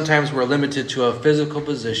 But sometimes we're limited to a physical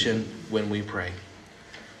position when we pray.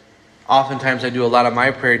 Oftentimes I do a lot of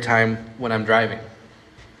my prayer time when I'm driving.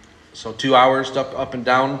 So 2 hours up and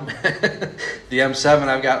down the M7,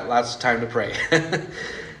 I've got lots of time to pray.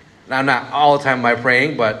 Now, not all the time by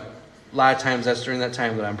praying, but a lot of times that's during that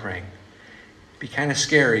time that I'm praying. It'd be kind of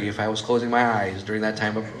scary if I was closing my eyes during that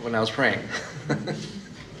time when I was praying.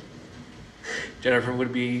 Jennifer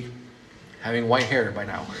would be having white hair by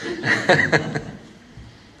now.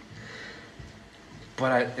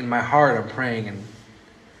 But in my heart, I'm praying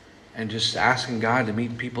and just asking God to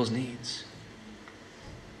meet people's needs.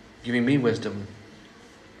 Giving me wisdom.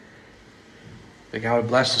 That God would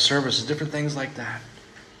bless the services, different things like that.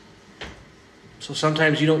 So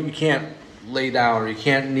sometimes you can't lay down or you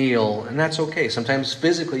can't kneel, and that's okay. Sometimes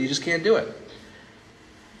physically you just can't do it.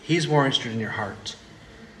 He's more interested in your heart.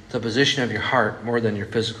 The position of your heart more than your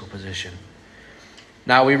physical position.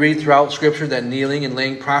 Now we read throughout Scripture that kneeling and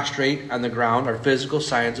laying prostrate on the ground are physical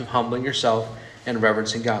signs of humbling yourself and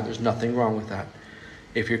reverencing God. There's nothing wrong with that.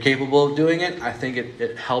 If you're capable of doing it, I think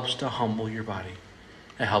it helps to humble your body.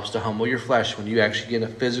 It helps to humble your flesh when you actually get in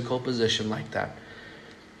a physical position like that.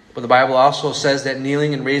 But the Bible also says that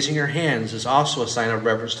kneeling and raising your hands is also a sign of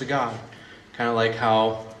reverence to God. Kind of like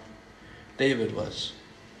how David was.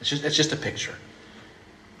 It's just a picture.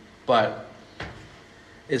 But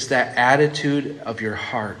it's that attitude of your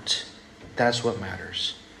heart. That's what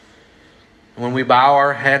matters. And when we bow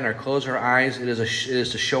our head and close our eyes, it is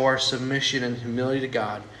to show our submission and humility to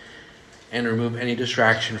God and remove any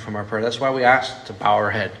distraction from our prayer. That's why we ask to bow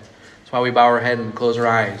our head. That's why we bow our head and close our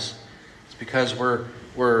eyes. It's because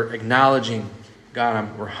we're acknowledging,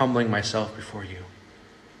 God, we're humbling myself before you.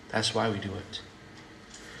 That's why we do it.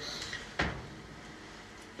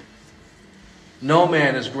 No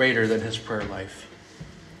man is greater than his prayer life.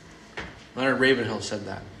 Leonard Ravenhill said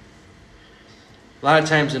that. A lot of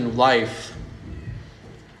times in life,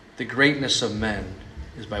 the greatness of men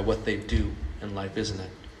is by what they do in life, isn't it?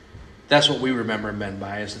 That's what we remember men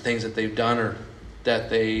by, is the things that they've done or that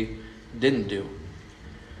they didn't do.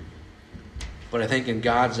 But I think in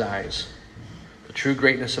God's eyes, the true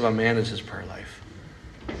greatness of a man is his prayer life.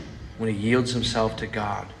 When he yields himself to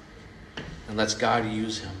God and lets God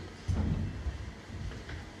use him.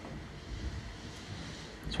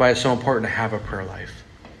 That's why it's so important to have a prayer life.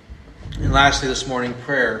 And lastly this morning,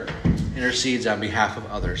 prayer intercedes on behalf of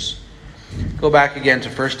others. Go back again to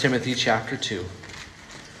 1 Timothy chapter 2.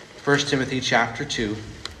 1 Timothy chapter 2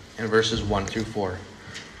 and verses 1 through 4.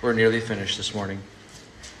 We're nearly finished this morning.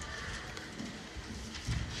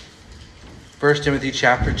 1 Timothy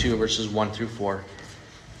chapter 2 verses 1 through 4.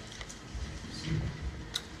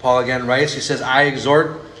 Paul again writes, he says, "I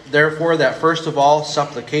exhort therefore that first of all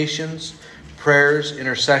supplications, prayers,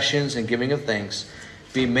 intercessions, and giving of thanks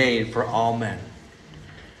be made for all men,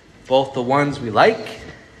 both the ones we like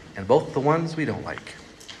and both the ones we don't like."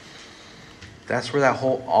 That's where that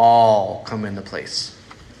whole all come into place.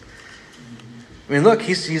 I mean, look,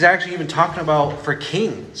 he's actually even talking about for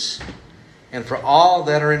kings and for all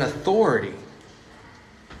that are in authority.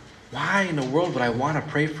 Why in the world would I want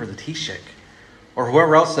to pray for the Taoiseach or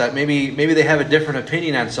whoever else that maybe they have a different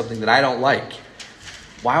opinion on something that I don't like?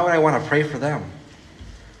 Why would I want to pray for them?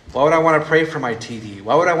 Why would I want to pray for my TD?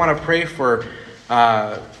 Why would I want to pray for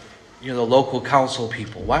the local council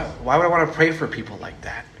people? Why would I want to pray for people like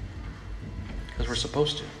that? Because we're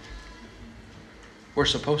supposed to. We're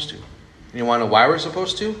supposed to. And you want to know why we're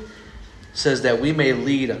supposed to? It says that we may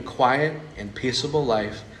lead a quiet and peaceable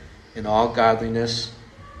life in all godliness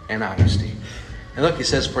and honesty. And look, he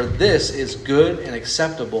says, for this is good and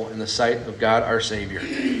acceptable in the sight of God our Savior.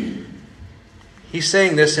 He's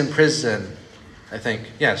saying this in prison, I think.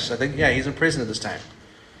 Yes, he's in prison at this time.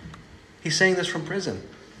 He's saying this from prison.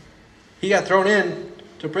 He got thrown in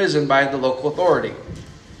to prison by the local authority.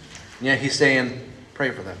 And yet he's saying,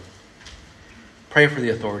 pray for them. Pray for the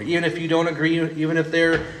authority. Even if you don't agree, even if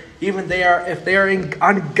they are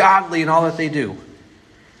ungodly in all that they do.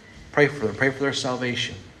 Pray for them. Pray for their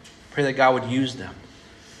salvation. Pray that God would use them.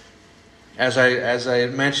 As I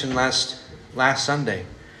mentioned last Sunday,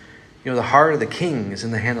 the heart of the king is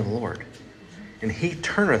in the hand of the Lord, and he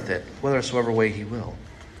turneth it whithersoever way he will.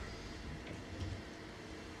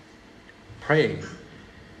 Pray.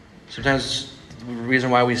 Sometimes the reason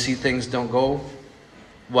why we see things don't go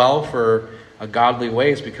well for a godly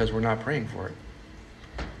way is because we're not praying for it.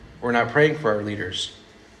 We're not praying for our leaders.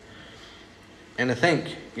 And to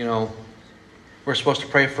think, we're supposed to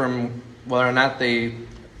pray for them whether or not they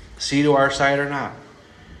see to our side or not.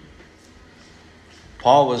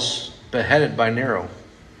 Paul was beheaded by Nero.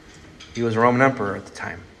 He was a Roman emperor at the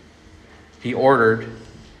time. He ordered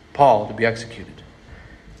Paul to be executed.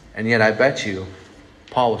 And yet I bet you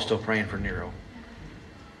Paul was still praying for Nero,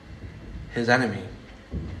 his enemy,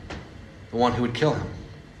 the one who would kill him.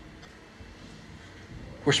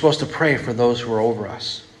 We're supposed to pray for those who are over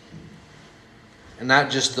us. And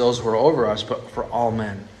not just those who are over us, but for all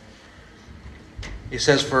men. He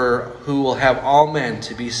says, for who will have all men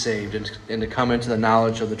to be saved and to come into the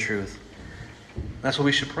knowledge of the truth. That's what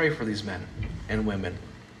we should pray for these men and women.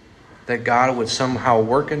 That God would somehow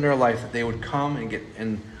work in their life, that they would come and get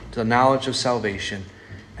into the knowledge of salvation,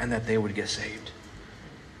 and that they would get saved.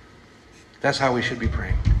 That's how we should be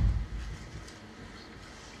praying.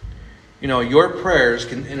 Your prayers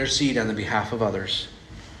can intercede on the behalf of others.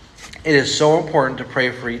 It is so important to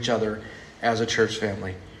pray for each other as a church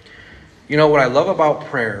family. What I love about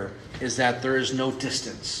prayer is that there is no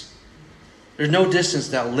distance. There's no distance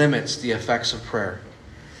that limits the effects of prayer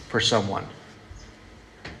for someone.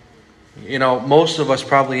 Most of us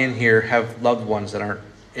probably in here have loved ones that aren't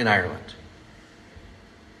in Ireland.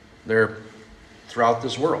 They're throughout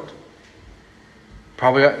this world.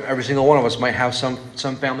 Probably every single one of us might have some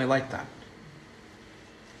family like that.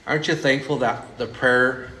 Aren't you thankful that the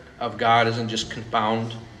prayer of God isn't just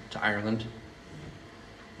confined to Ireland?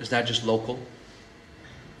 It's not just local.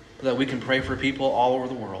 But that we can pray for people all over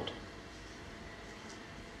the world.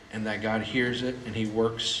 And that God hears it and he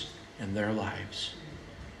works in their lives.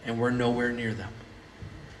 And we're nowhere near them.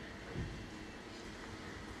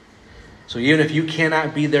 So even if you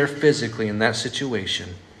cannot be there physically in that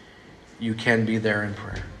situation, you can be there in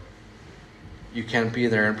prayer. You can be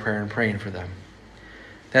there in prayer and praying for them.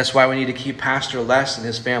 That's why we need to keep Pastor Les and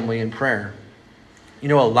his family in prayer. A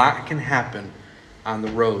lot can happen on the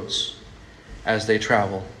roads as they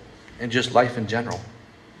travel, and just life in general.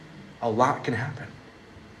 A lot can happen.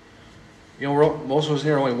 Most of us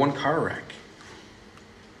near only one car wreck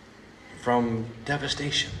from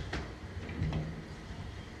devastation,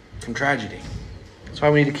 from tragedy. That's why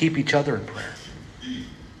we need to keep each other in prayer,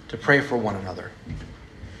 to pray for one another.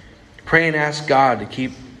 Pray and ask God to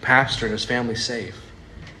keep Pastor and his family safe.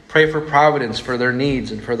 Pray for providence for their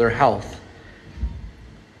needs and for their health,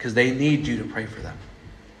 because they need you to pray for them.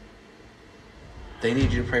 They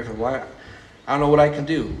need you to pray for them. I don't know what I can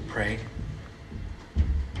do. Pray.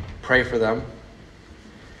 Pray for them.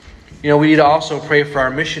 We need to also pray for our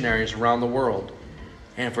missionaries around the world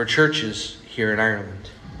and for churches here in Ireland.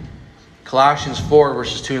 Colossians 4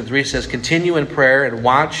 verses 2 and 3 says, continue in prayer and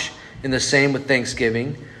watch in the same with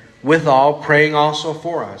thanksgiving, withal praying also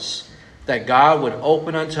for us, that God would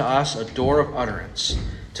open unto us a door of utterance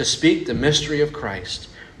to speak the mystery of Christ,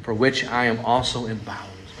 for which I am also in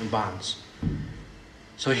bonds.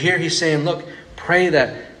 So here he's saying, look, pray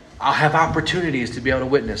that I'll have opportunities to be able to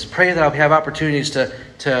witness. Pray that I'll have opportunities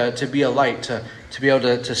to be a light, to be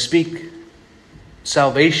able to speak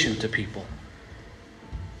salvation to people.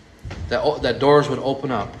 That doors would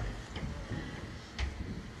open up.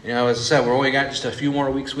 As I said, we're only got just a few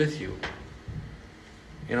more weeks with you.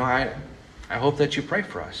 I hope that you pray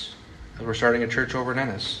for us as we're starting a church over in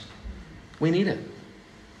Ennis. We need it.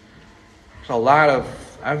 There's a lot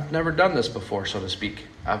of, I've never done this before, so to speak,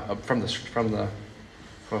 from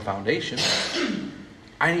a foundation.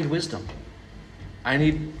 I need wisdom. I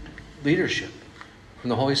need leadership from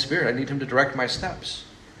the Holy Spirit. I need him to direct my steps.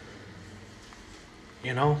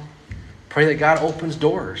 Pray that God opens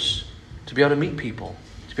doors to be able to meet people,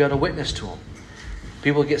 to be able to witness to them.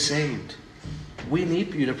 People get saved. We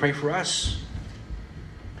need you to pray for us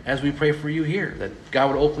as we pray for you here, that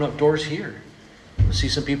God would open up doors here. We'll see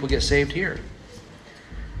some people get saved here.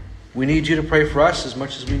 We need you to pray for us as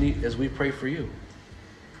much as we pray for you.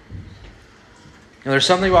 And there's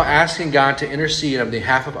something about asking God to intercede on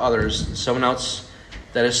behalf of others, someone else,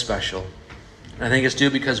 that is special. And I think it's due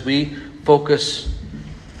because we focus,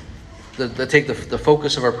 take the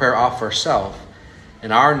focus of our prayer off ourselves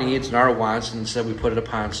and our needs and our wants, and instead we put it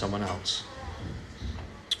upon someone else.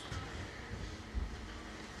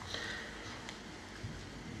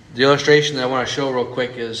 The illustration that I want to show real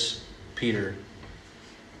quick is Peter.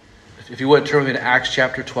 If you would, turn with me to Acts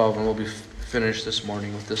chapter 12, and we'll be finished this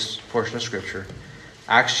morning with this portion of Scripture.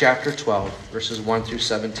 Acts chapter 12, verses 1 through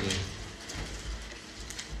 17.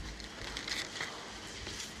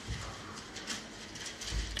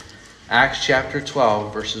 Acts chapter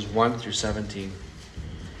 12, verses 1 through 17.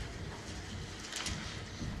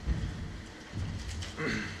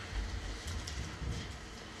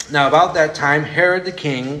 Now about that time Herod the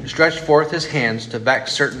king stretched forth his hands to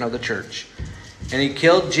vex certain of the church, and he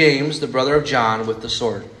killed James, the brother of John, with the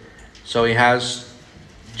sword. So he has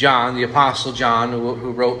John, the apostle John,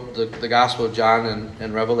 who wrote the Gospel of John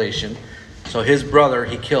and Revelation. So his brother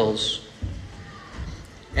he kills.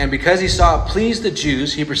 And because he saw it pleased the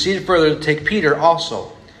Jews, he proceeded further to take Peter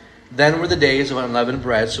also. Then were the days of unleavened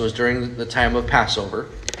bread, so it was during the time of Passover.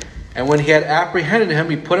 And when he had apprehended him,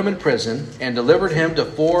 he put him in prison and delivered him to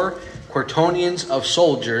 4 quaternions of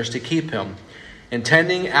soldiers to keep him,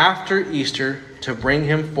 intending after Easter to bring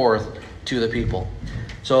him forth to the people.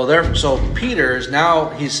 So Peter is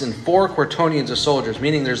now, he's in 4 quaternions of soldiers,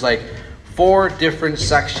 meaning there's like 4 different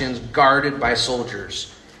sections guarded by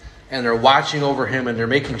soldiers. And they're watching over him and they're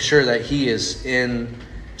making sure that he is in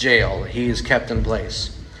jail. He is kept in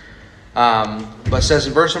place. But it says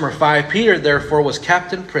in verse number 5, Peter therefore was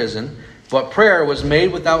kept in prison, but prayer was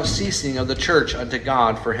made without ceasing of the church unto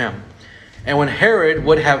God for him. And when Herod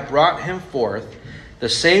would have brought him forth, the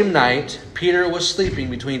same night Peter was sleeping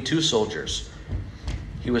between 2 soldiers.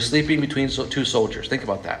 He was sleeping between 2 soldiers. Think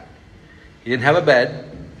about that. He didn't have a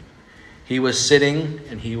bed. He was sitting,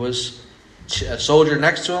 and he was a soldier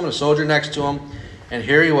next to him, and a soldier next to him. And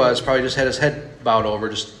here he was, probably just had his head bowed over,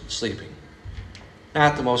 just sleeping.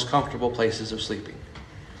 Not the most comfortable places of sleeping.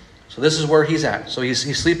 So this is where he's at. So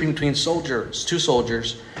he's sleeping between 2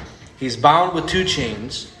 soldiers. He's bound with 2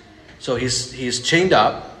 chains. So he's chained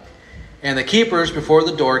up. And the keepers before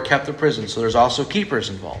the door kept the prison. So there's also keepers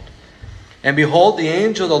involved. And behold, the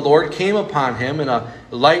angel of the Lord came upon him, and a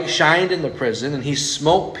light shined in the prison. And he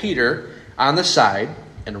smote Peter on the side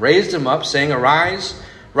and raised him up, saying, Arise,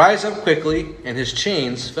 rise up quickly. And his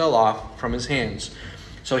chains fell off from his hands.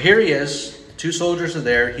 So here he is. 2 soldiers are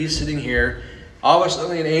there. He's sitting here. All of a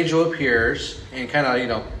sudden, an angel appears and kind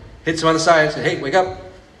of, hits him on the side and says, Hey, wake up.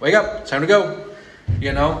 Wake up. It's time to go.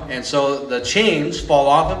 And so the chains fall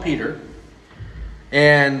off of Peter.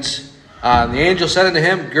 And the angel said unto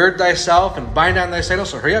him, Gird thyself and bind on thy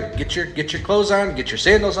sandals. So hurry up. Get your clothes on. Get your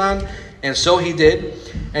sandals on. And so he did.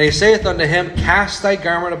 And he saith unto him, Cast thy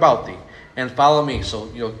garment about thee and follow me. So,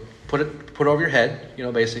 put over your head,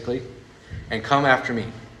 basically, and come after me.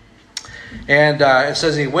 And it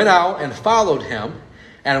says he went out and followed him,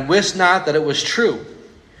 and wist not that it was true,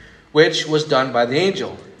 which was done by the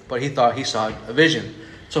angel. But he thought he saw a vision.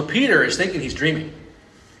 So Peter is thinking he's dreaming.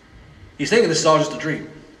 He's thinking this is all just a dream.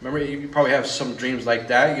 Remember, you probably have some dreams like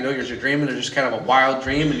that. You're dreaming, they're just kind of a wild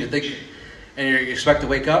dream, and you think, and you expect to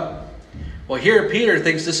wake up. Well, here Peter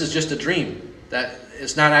thinks this is just a dream, that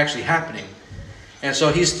it's not actually happening. And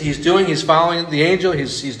so he's following the angel.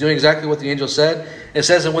 He's doing exactly what the angel said. It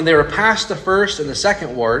says that when they were past the first and the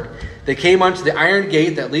second ward, they came unto the iron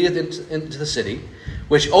gate that leadeth into the city,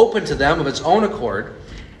 which opened to them of its own accord.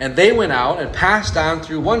 And they went out and passed on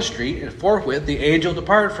through one street, and forthwith the angel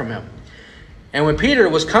departed from him. And when Peter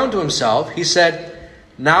was come to himself, he said,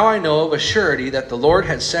 Now I know of a surety that the Lord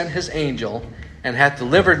had sent his angel, and hath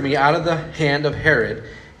delivered me out of the hand of Herod,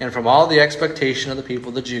 and from all the expectation of the people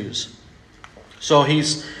of the Jews. So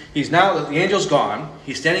he's now that the angel's gone,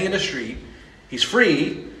 he's standing in the street, he's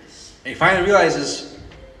free, and he finally realizes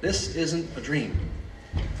this isn't a dream.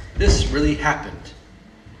 This really happened.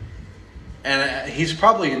 And he's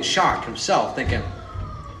probably in shock himself, thinking,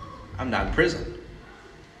 I'm not in prison.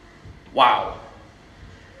 Wow.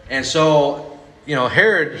 And so,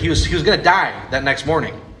 Herod, he was going to die that next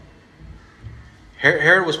morning.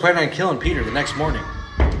 Herod was planning on killing Peter the next morning.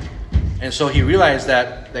 And so he realized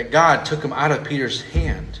that God took him out of Peter's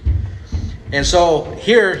hand. And so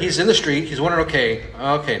here he's in the street. He's wondering,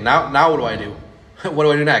 okay, now what do I do? What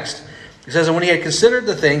do I do next? It says, and when he had considered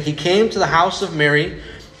the thing, he came to the house of Mary,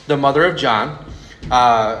 the mother of John,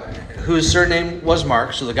 whose surname was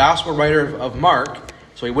Mark. So the gospel writer of Mark.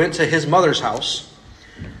 So he went to his mother's house.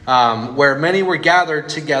 where many were gathered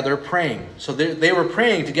together praying. So they were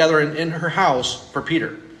praying together in her house for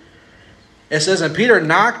Peter. It says, and Peter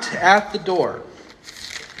knocked at the door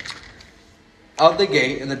of the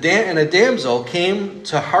gate, and a damsel came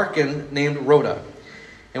to hearken named Rhoda.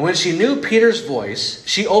 And when she knew Peter's voice,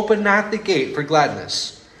 she opened not the gate for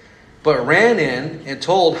gladness, but ran in and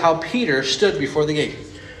told how Peter stood before the gate.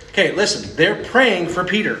 Okay, listen, they're praying for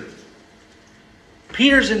Peter.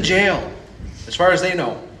 Peter's in jail, as far as they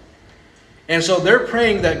know. And so they're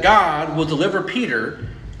praying that God will deliver Peter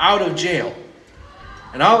out of jail.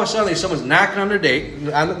 And all of a sudden, someone's knocking on the gate,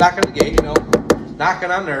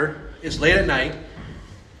 knocking on there. It's late at night.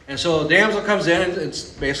 And so the damsel comes in and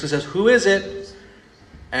it basically says, who is it?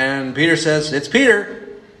 And Peter says, it's Peter.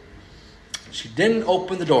 She didn't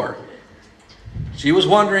open the door. She was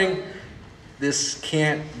wondering, this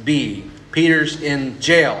can't be. Peter's in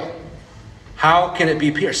jail. How can it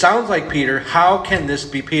be Peter? Sounds like Peter. How can this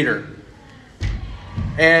be Peter?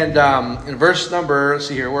 And in verse number, let's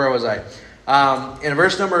see here, where was I? In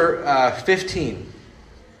verse number 15.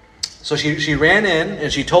 So she ran in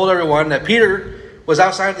and she told everyone that Peter was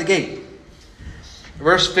outside the gate.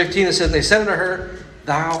 Verse 15, it says, they said unto her,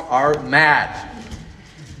 thou art mad.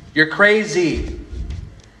 You're crazy.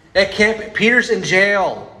 It can't be. Peter's in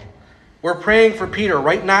jail. We're praying for Peter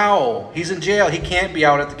right now. He's in jail. He can't be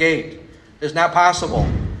out at the gate. It's not possible.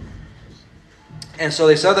 And so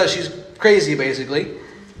they said that she's crazy, basically.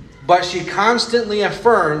 But she constantly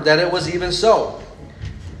affirmed that it was even so.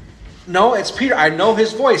 No, it's Peter. I know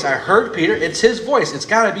his voice. I heard Peter. It's his voice. It's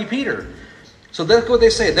got to be Peter. So that's what they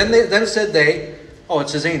say. Then said they, oh,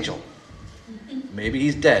 it's his angel. Maybe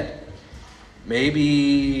he's dead.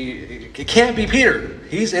 Maybe it can't be Peter.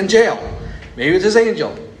 He's in jail. Maybe it's his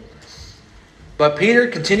angel. But Peter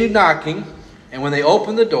continued knocking, and when they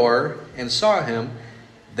opened the door and saw him,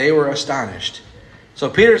 they were astonished. So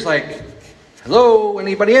Peter's like, hello,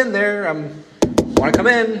 anybody in there? I want to come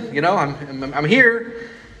in. I'm here.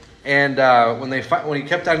 And when he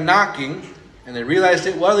kept on knocking, and they realized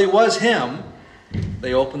it was him,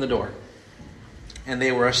 they opened the door, and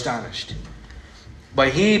they were astonished.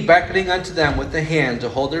 But he, beckoning unto them with the hand to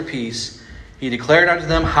hold their peace, he declared unto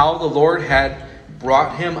them how the Lord had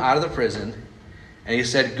brought him out of the prison. And he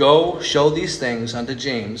said, go show these things unto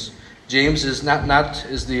James. James is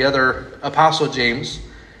is the other apostle James,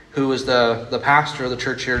 who is the pastor of the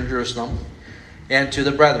church here in Jerusalem, and to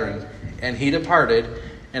the brethren. And he departed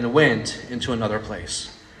and went into another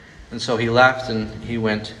place. And so he left and he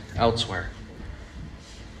went elsewhere.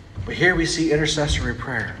 But here we see intercessory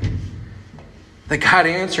prayer that God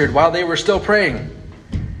answered while they were still praying.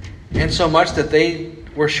 And so much that they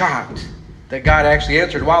were shocked that God actually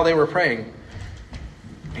answered while they were praying.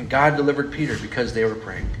 And God delivered Peter because they were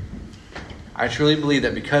praying. I truly believe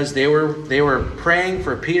that because they were praying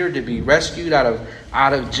for Peter to be rescued out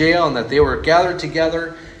of jail, and that they were gathered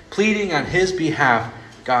together pleading on his behalf,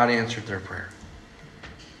 God answered their prayer.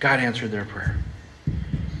 God answered their prayer.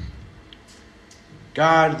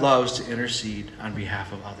 God loves to intercede on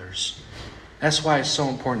behalf of others. That's why it's so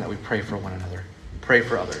important that we pray for one another. Pray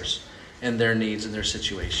for others and their needs and their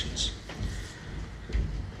situations.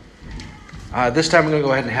 This time I'm going to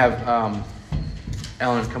go ahead and have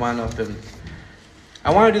Ellen come on up, and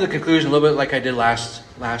I want to do the conclusion a little bit like I did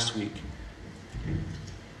last week.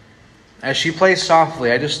 As she plays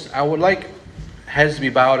softly, I would like heads to be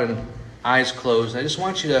bowed and eyes closed. I just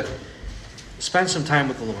want you to spend some time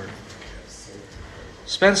with the Lord.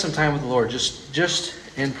 Spend some time with the Lord, just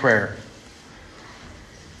in prayer.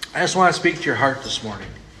 I just want to speak to your heart this morning,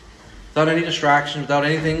 without any distraction, without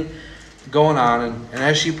anything going on. And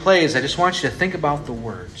as she plays, I just want you to think about the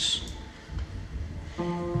words.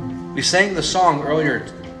 We sang the song earlier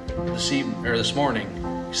this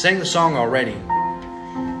morning. We sang the song already.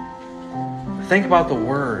 Think about the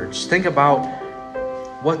words. Think about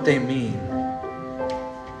what they mean.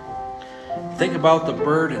 Think about the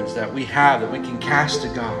burdens that we have that we can cast to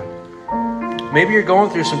God. Maybe you're going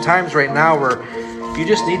through some times right now where you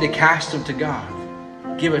just need to cast them to God.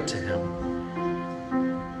 Give it to Him.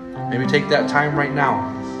 Maybe take that time right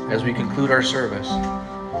now as we conclude our service.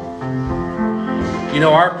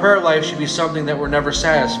 Our prayer life should be something that we're never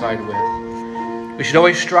satisfied with. We should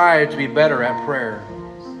always strive to be better at prayer.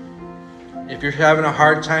 If you're having a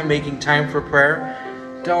hard time making time for prayer,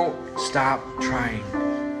 don't stop trying.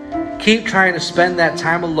 Keep trying to spend that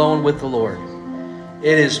time alone with the Lord.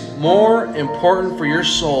 It is more important for your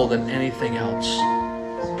soul than anything else.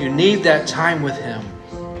 You need that time with Him.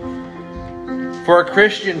 For a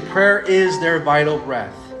Christian, prayer is their vital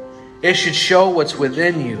breath. It should show what's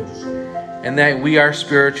within you and that we are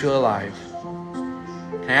spiritually alive.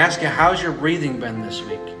 I ask you, how's your breathing been this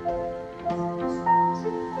week?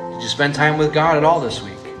 Did you spend time with God at all this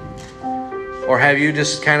week? Or have you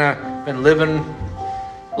just kind of been living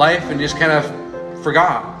life and just kind of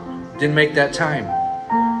forgot? Didn't make that time?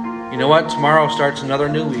 You know what? Tomorrow starts another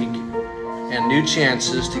new week and new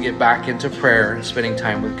chances to get back into prayer and spending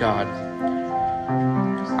time with God.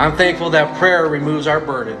 I'm thankful that prayer removes our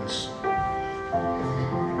burdens.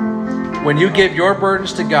 When you give your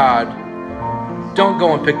burdens to God, don't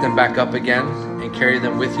go and pick them back up again and carry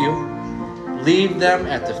them with you. Leave them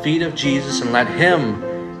at the feet of Jesus and let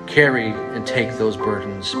Him carry and take those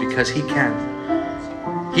burdens, because He can.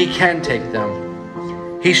 He can take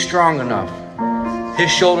them. He's strong enough.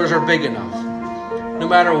 His shoulders are big enough. No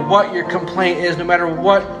matter what your complaint is, no matter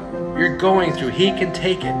what you're going through, He can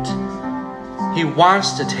take it. He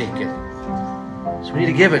wants to take it. So we need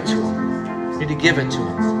to give it to Him. We need to give it to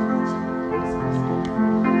Him.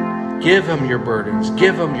 Give Him your burdens.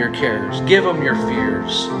 Give Him your cares. Give Him your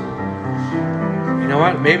fears. You know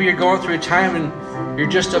what? Maybe you're going through a time and you're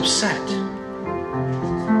just upset.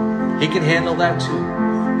 He can handle that too.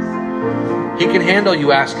 He can handle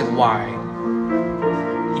you asking why.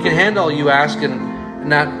 He can handle you asking and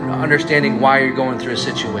not understanding why you're going through a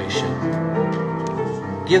situation.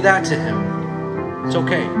 Give that to Him. It's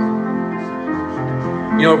okay.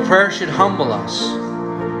 You know, prayer should humble us.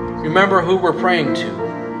 Remember who we're praying to.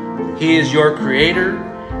 He is your Creator.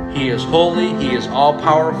 He is holy. He is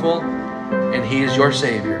all-powerful. And He is your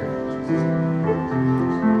Savior.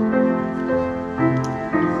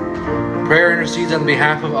 Prayer intercedes on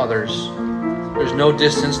behalf of others. There's no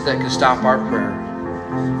distance that can stop our prayer.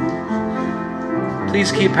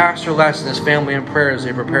 Please keep Pastor Les and his family in prayer as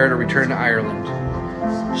they prepare to return to Ireland.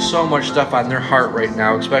 So much stuff on their heart right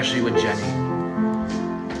now, especially with Jenny.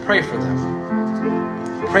 Pray for them.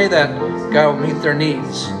 Pray that God will meet their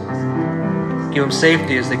needs. Give them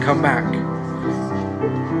safety as they come back.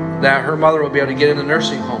 That her mother will be able to get in a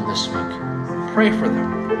nursing home this week. Pray for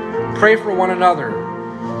them. Pray for one another.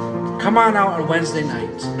 Come on out on Wednesday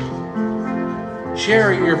night.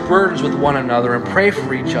 Share your burdens with one another and pray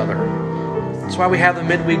for each other. That's why we have the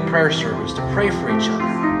midweek prayer service, to pray for each other.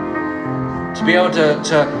 To be able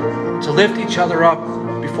to lift each other up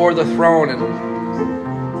before the throne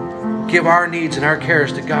and give our needs and our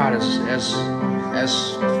cares to God as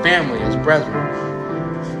family, as brethren.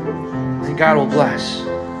 And God will bless.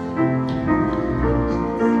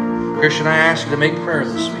 Christian, I ask you to make prayer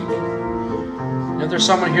this week. If there's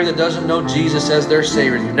someone here that doesn't know Jesus as their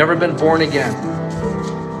Savior, you've never been born again,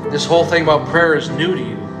 this whole thing about prayer is new to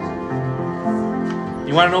you.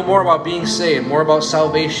 You want to know more about being saved, more about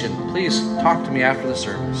salvation, please talk to me after the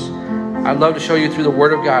service. I'd love to show you through the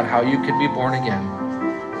Word of God how you can be born again,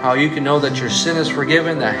 how you can know that your sin is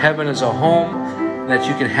forgiven, that heaven is a home, and that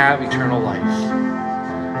you can have eternal life.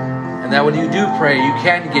 And that when you do pray, you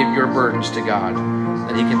can give your burdens to God,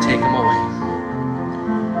 that He can take them away.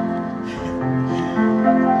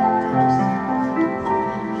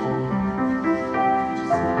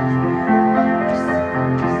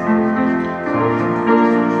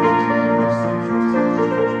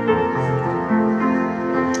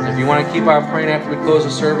 If you want to keep on praying after we close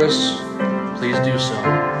the service, please do so.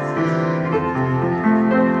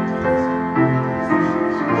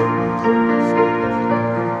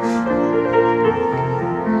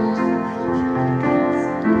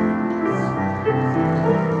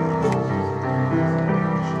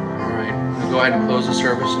 Go ahead and close the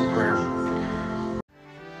service in prayer.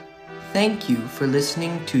 Thank you for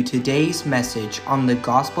listening to today's message on the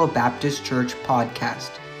Gospel Baptist Church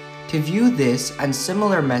podcast. To view this and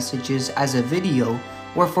similar messages as a video,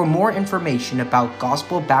 or for more information about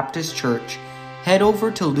Gospel Baptist Church, head over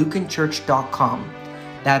to lucanchurch.com.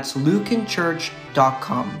 That's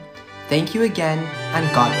lucanchurch.com. Thank you again,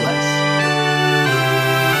 and God bless.